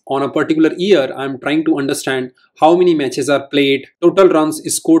this on a particular year, I'm trying to understand how many matches are played, total runs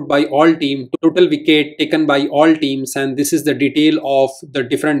scored by all teams, total wicket taken by all teams, and this is the detail of the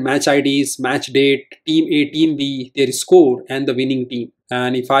different match IDs, match date, team A, team B, their score and the winning team.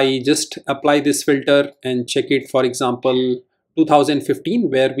 And if I just apply this filter and check it, for example, 2015,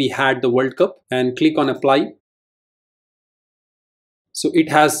 where we had the World Cup, and click on apply. So it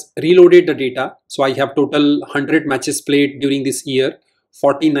has reloaded the data. So I have total 100 matches played during this year,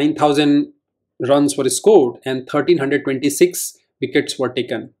 49,000 runs were scored and 1326 wickets were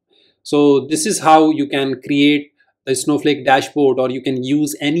taken. So this is how you can create the Snowflake dashboard, or you can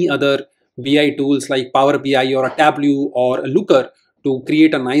use any other BI tools like Power BI or a Tableau or a Looker to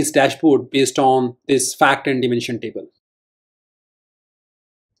create a nice dashboard based on this fact and dimension table.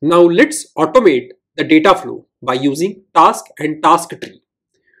 Now let's automate the data flow by using task and task tree.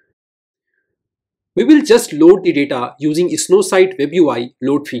 We will just load the data using Snowsite Web UI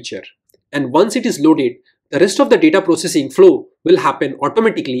load feature. And once it is loaded, the rest of the data processing flow will happen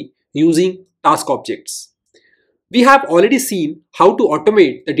automatically using task objects. We have already seen how to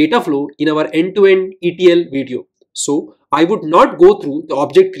automate the data flow in our end-to-end ETL video. So I would not go through the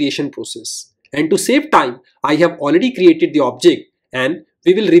object creation process. And to save time, I have already created the object and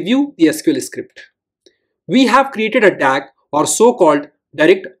we will review the SQL script. We have created a DAG or so-called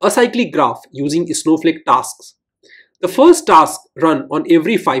direct acyclic graph using Snowflake tasks. The first task run on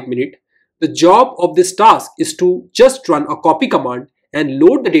every 5 minutes. The job of this task is to just run a copy command and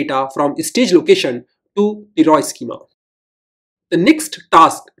load the data from stage location to the raw schema. The next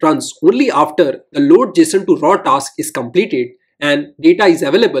task runs only after the load JSON to raw task is completed and data is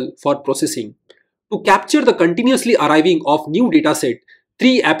available for processing. To capture the continuously arriving of new dataset,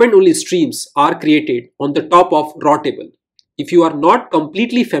 3 append-only streams are created on the top of raw table. If you are not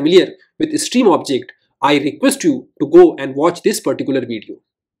completely familiar with stream object, I request you to go and watch this particular video.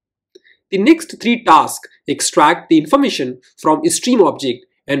 The next 3 tasks extract the information from stream object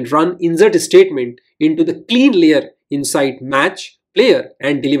and run insert statement into the clean layer inside match, player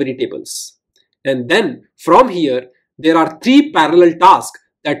and delivery tables. And then from here, there are 3 parallel tasks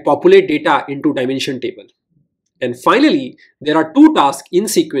that populate data into dimension table. And finally, there are 2 tasks in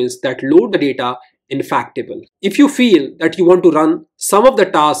sequence that load the data in fact table. If you feel that you want to run some of the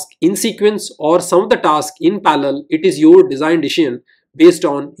tasks in sequence or some of the tasks in parallel, it is your design decision based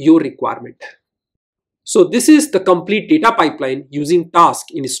on your requirement. So this is the complete data pipeline using task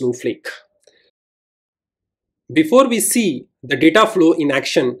in Snowflake. Before we see the data flow in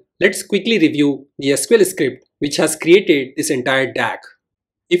action, let's quickly review the SQL script which has created this entire DAG.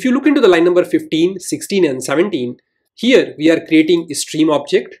 If you look into the line number 15, 16 and 17, here we are creating a stream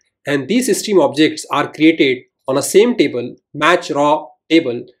object and these stream objects are created on a same table, match raw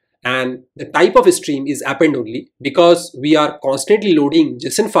table, and the type of stream is append only because we are constantly loading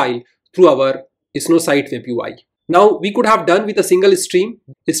JSON file through our Snowsite web UI. Now we could have done with a single stream.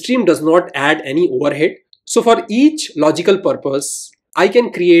 The stream does not add any overhead. So for each logical purpose, I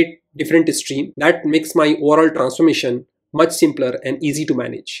can create different stream that makes my overall transformation much simpler and easy to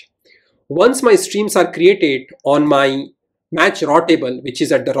manage. Once my streams are created on my match raw table, which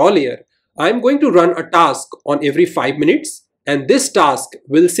is at the raw layer, I'm going to run a task on every 5 minutes and this task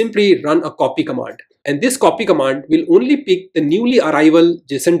will simply run a copy command. And this copy command will only pick the newly arrival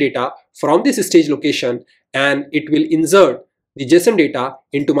JSON data from this stage location and it will insert the JSON data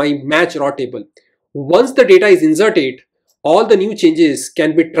into my match raw table. Once the data is inserted, all the new changes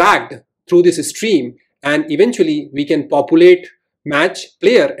can be tracked through this stream and eventually we can populate match,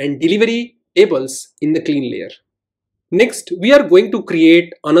 player and delivery tables in the clean layer. Next, we are going to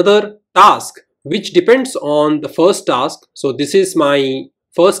create another task which depends on the first task. So this is my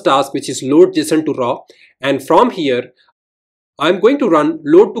first task which is load JSON to raw, and from here I'm going to run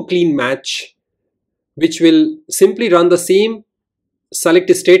load to clean match which will simply run the same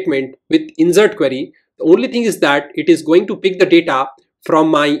select statement with insert query. The only thing is that it is going to pick the data from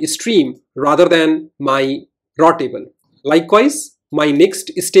my stream rather than my raw table. Likewise, my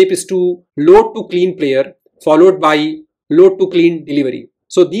next step is to load to clean player followed by load to clean delivery.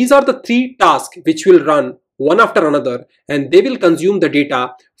 So these are the 3 tasks which will run one after another and they will consume the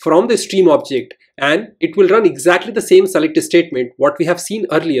data from the stream object and it will run exactly the same select statement what we have seen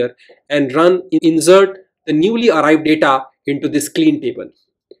earlier and run insert the newly arrived data into this clean table.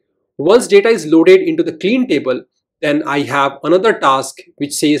 Once data is loaded into the clean table, then I have another task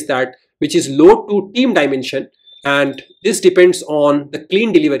which says that which is load to team dimension, and this depends on the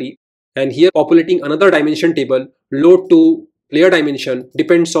clean delivery, and here populating another dimension table, load to player dimension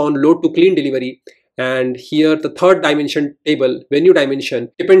depends on load to clean delivery, and here the third dimension table venue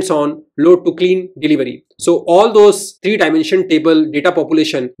dimension depends on load to clean delivery. So all those 3 dimension table data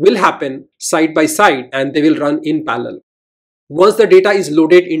population will happen side by side and they will run in parallel. Once the data is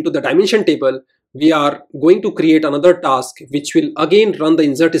loaded into the dimension table, we are going to create another task which will again run the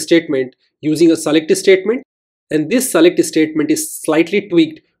insert statement using a select statement, and this select statement is slightly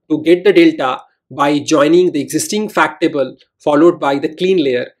tweaked to get the delta by joining the existing fact table followed by the clean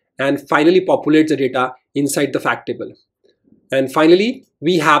layer and finally populate the data inside the fact table. And finally,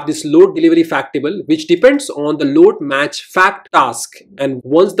 we have this load delivery fact table which depends on the load match fact task, and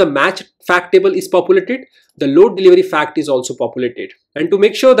once the match fact table is populated, the load delivery fact is also populated. And to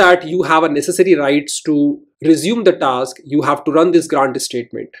make sure that you have a necessary rights to resume the task, you have to run this grant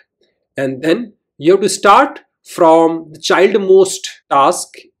statement. And then you have to start from the childmost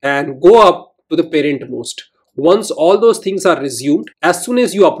task and go up to the parentmost. Once all those things are resumed, as soon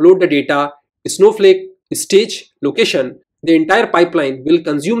as you upload the data, Snowflake stage location, the entire pipeline will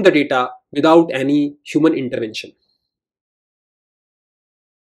consume the data without any human intervention.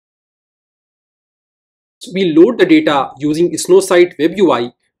 We load the data using Snowsite web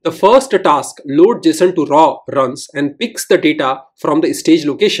UI. The first task, load JSON to raw, runs and picks the data from the stage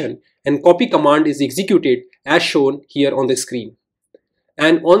location, and copy command is executed as shown here on the screen.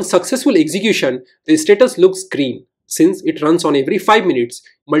 And on successful execution, the status looks green since it runs on every 5 minutes,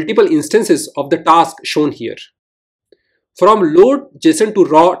 multiple instances of the task shown here. From load JSON to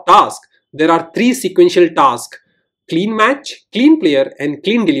raw task, there are 3 sequential tasks: clean match, clean player, and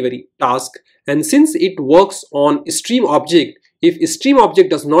clean delivery task. And since it works on stream object, if stream object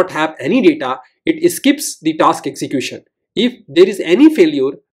does not have any data, it skips the task execution. If there is any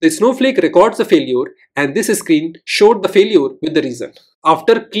failure, the Snowflake records the failure, and this screen showed the failure with the reason.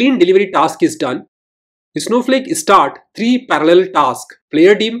 After clean delivery task is done, Snowflake start 3 parallel tasks: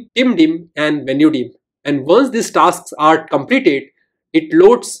 player dim, team dim, and venue dim. And once these tasks are completed, it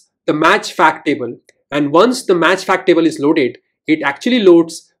loads the match fact table. And once the match fact table is loaded, it actually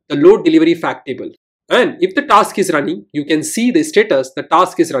loads the load delivery fact table. And if the task is running, you can see the status the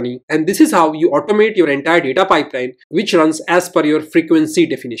task is running. And this is how you automate your entire data pipeline, which runs as per your frequency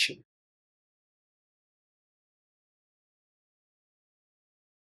definition.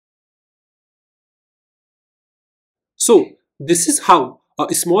 So this is how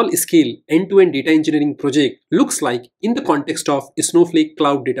a small scale end-to-end data engineering project looks like in the context of Snowflake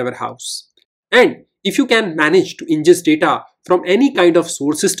Cloud Data Warehouse. And if you can manage to ingest data from any kind of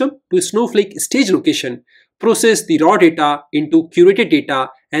source system to Snowflake stage location, process the raw data into curated data,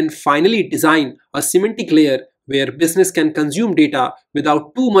 and finally design a semantic layer where business can consume data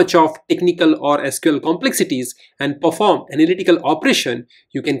without too much of technical or SQL complexities and perform analytical operation,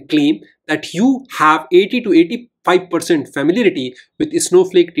 you can claim that you have 80 to 85% familiarity with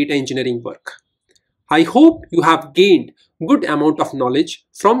Snowflake data engineering work. I hope you have gained good amount of knowledge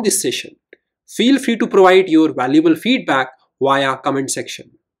from this session. Feel free to provide your valuable feedback via comment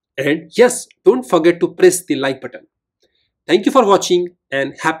section. And yes, don't forget to press the like button. Thank you for watching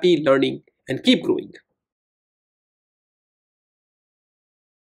and happy learning and keep growing.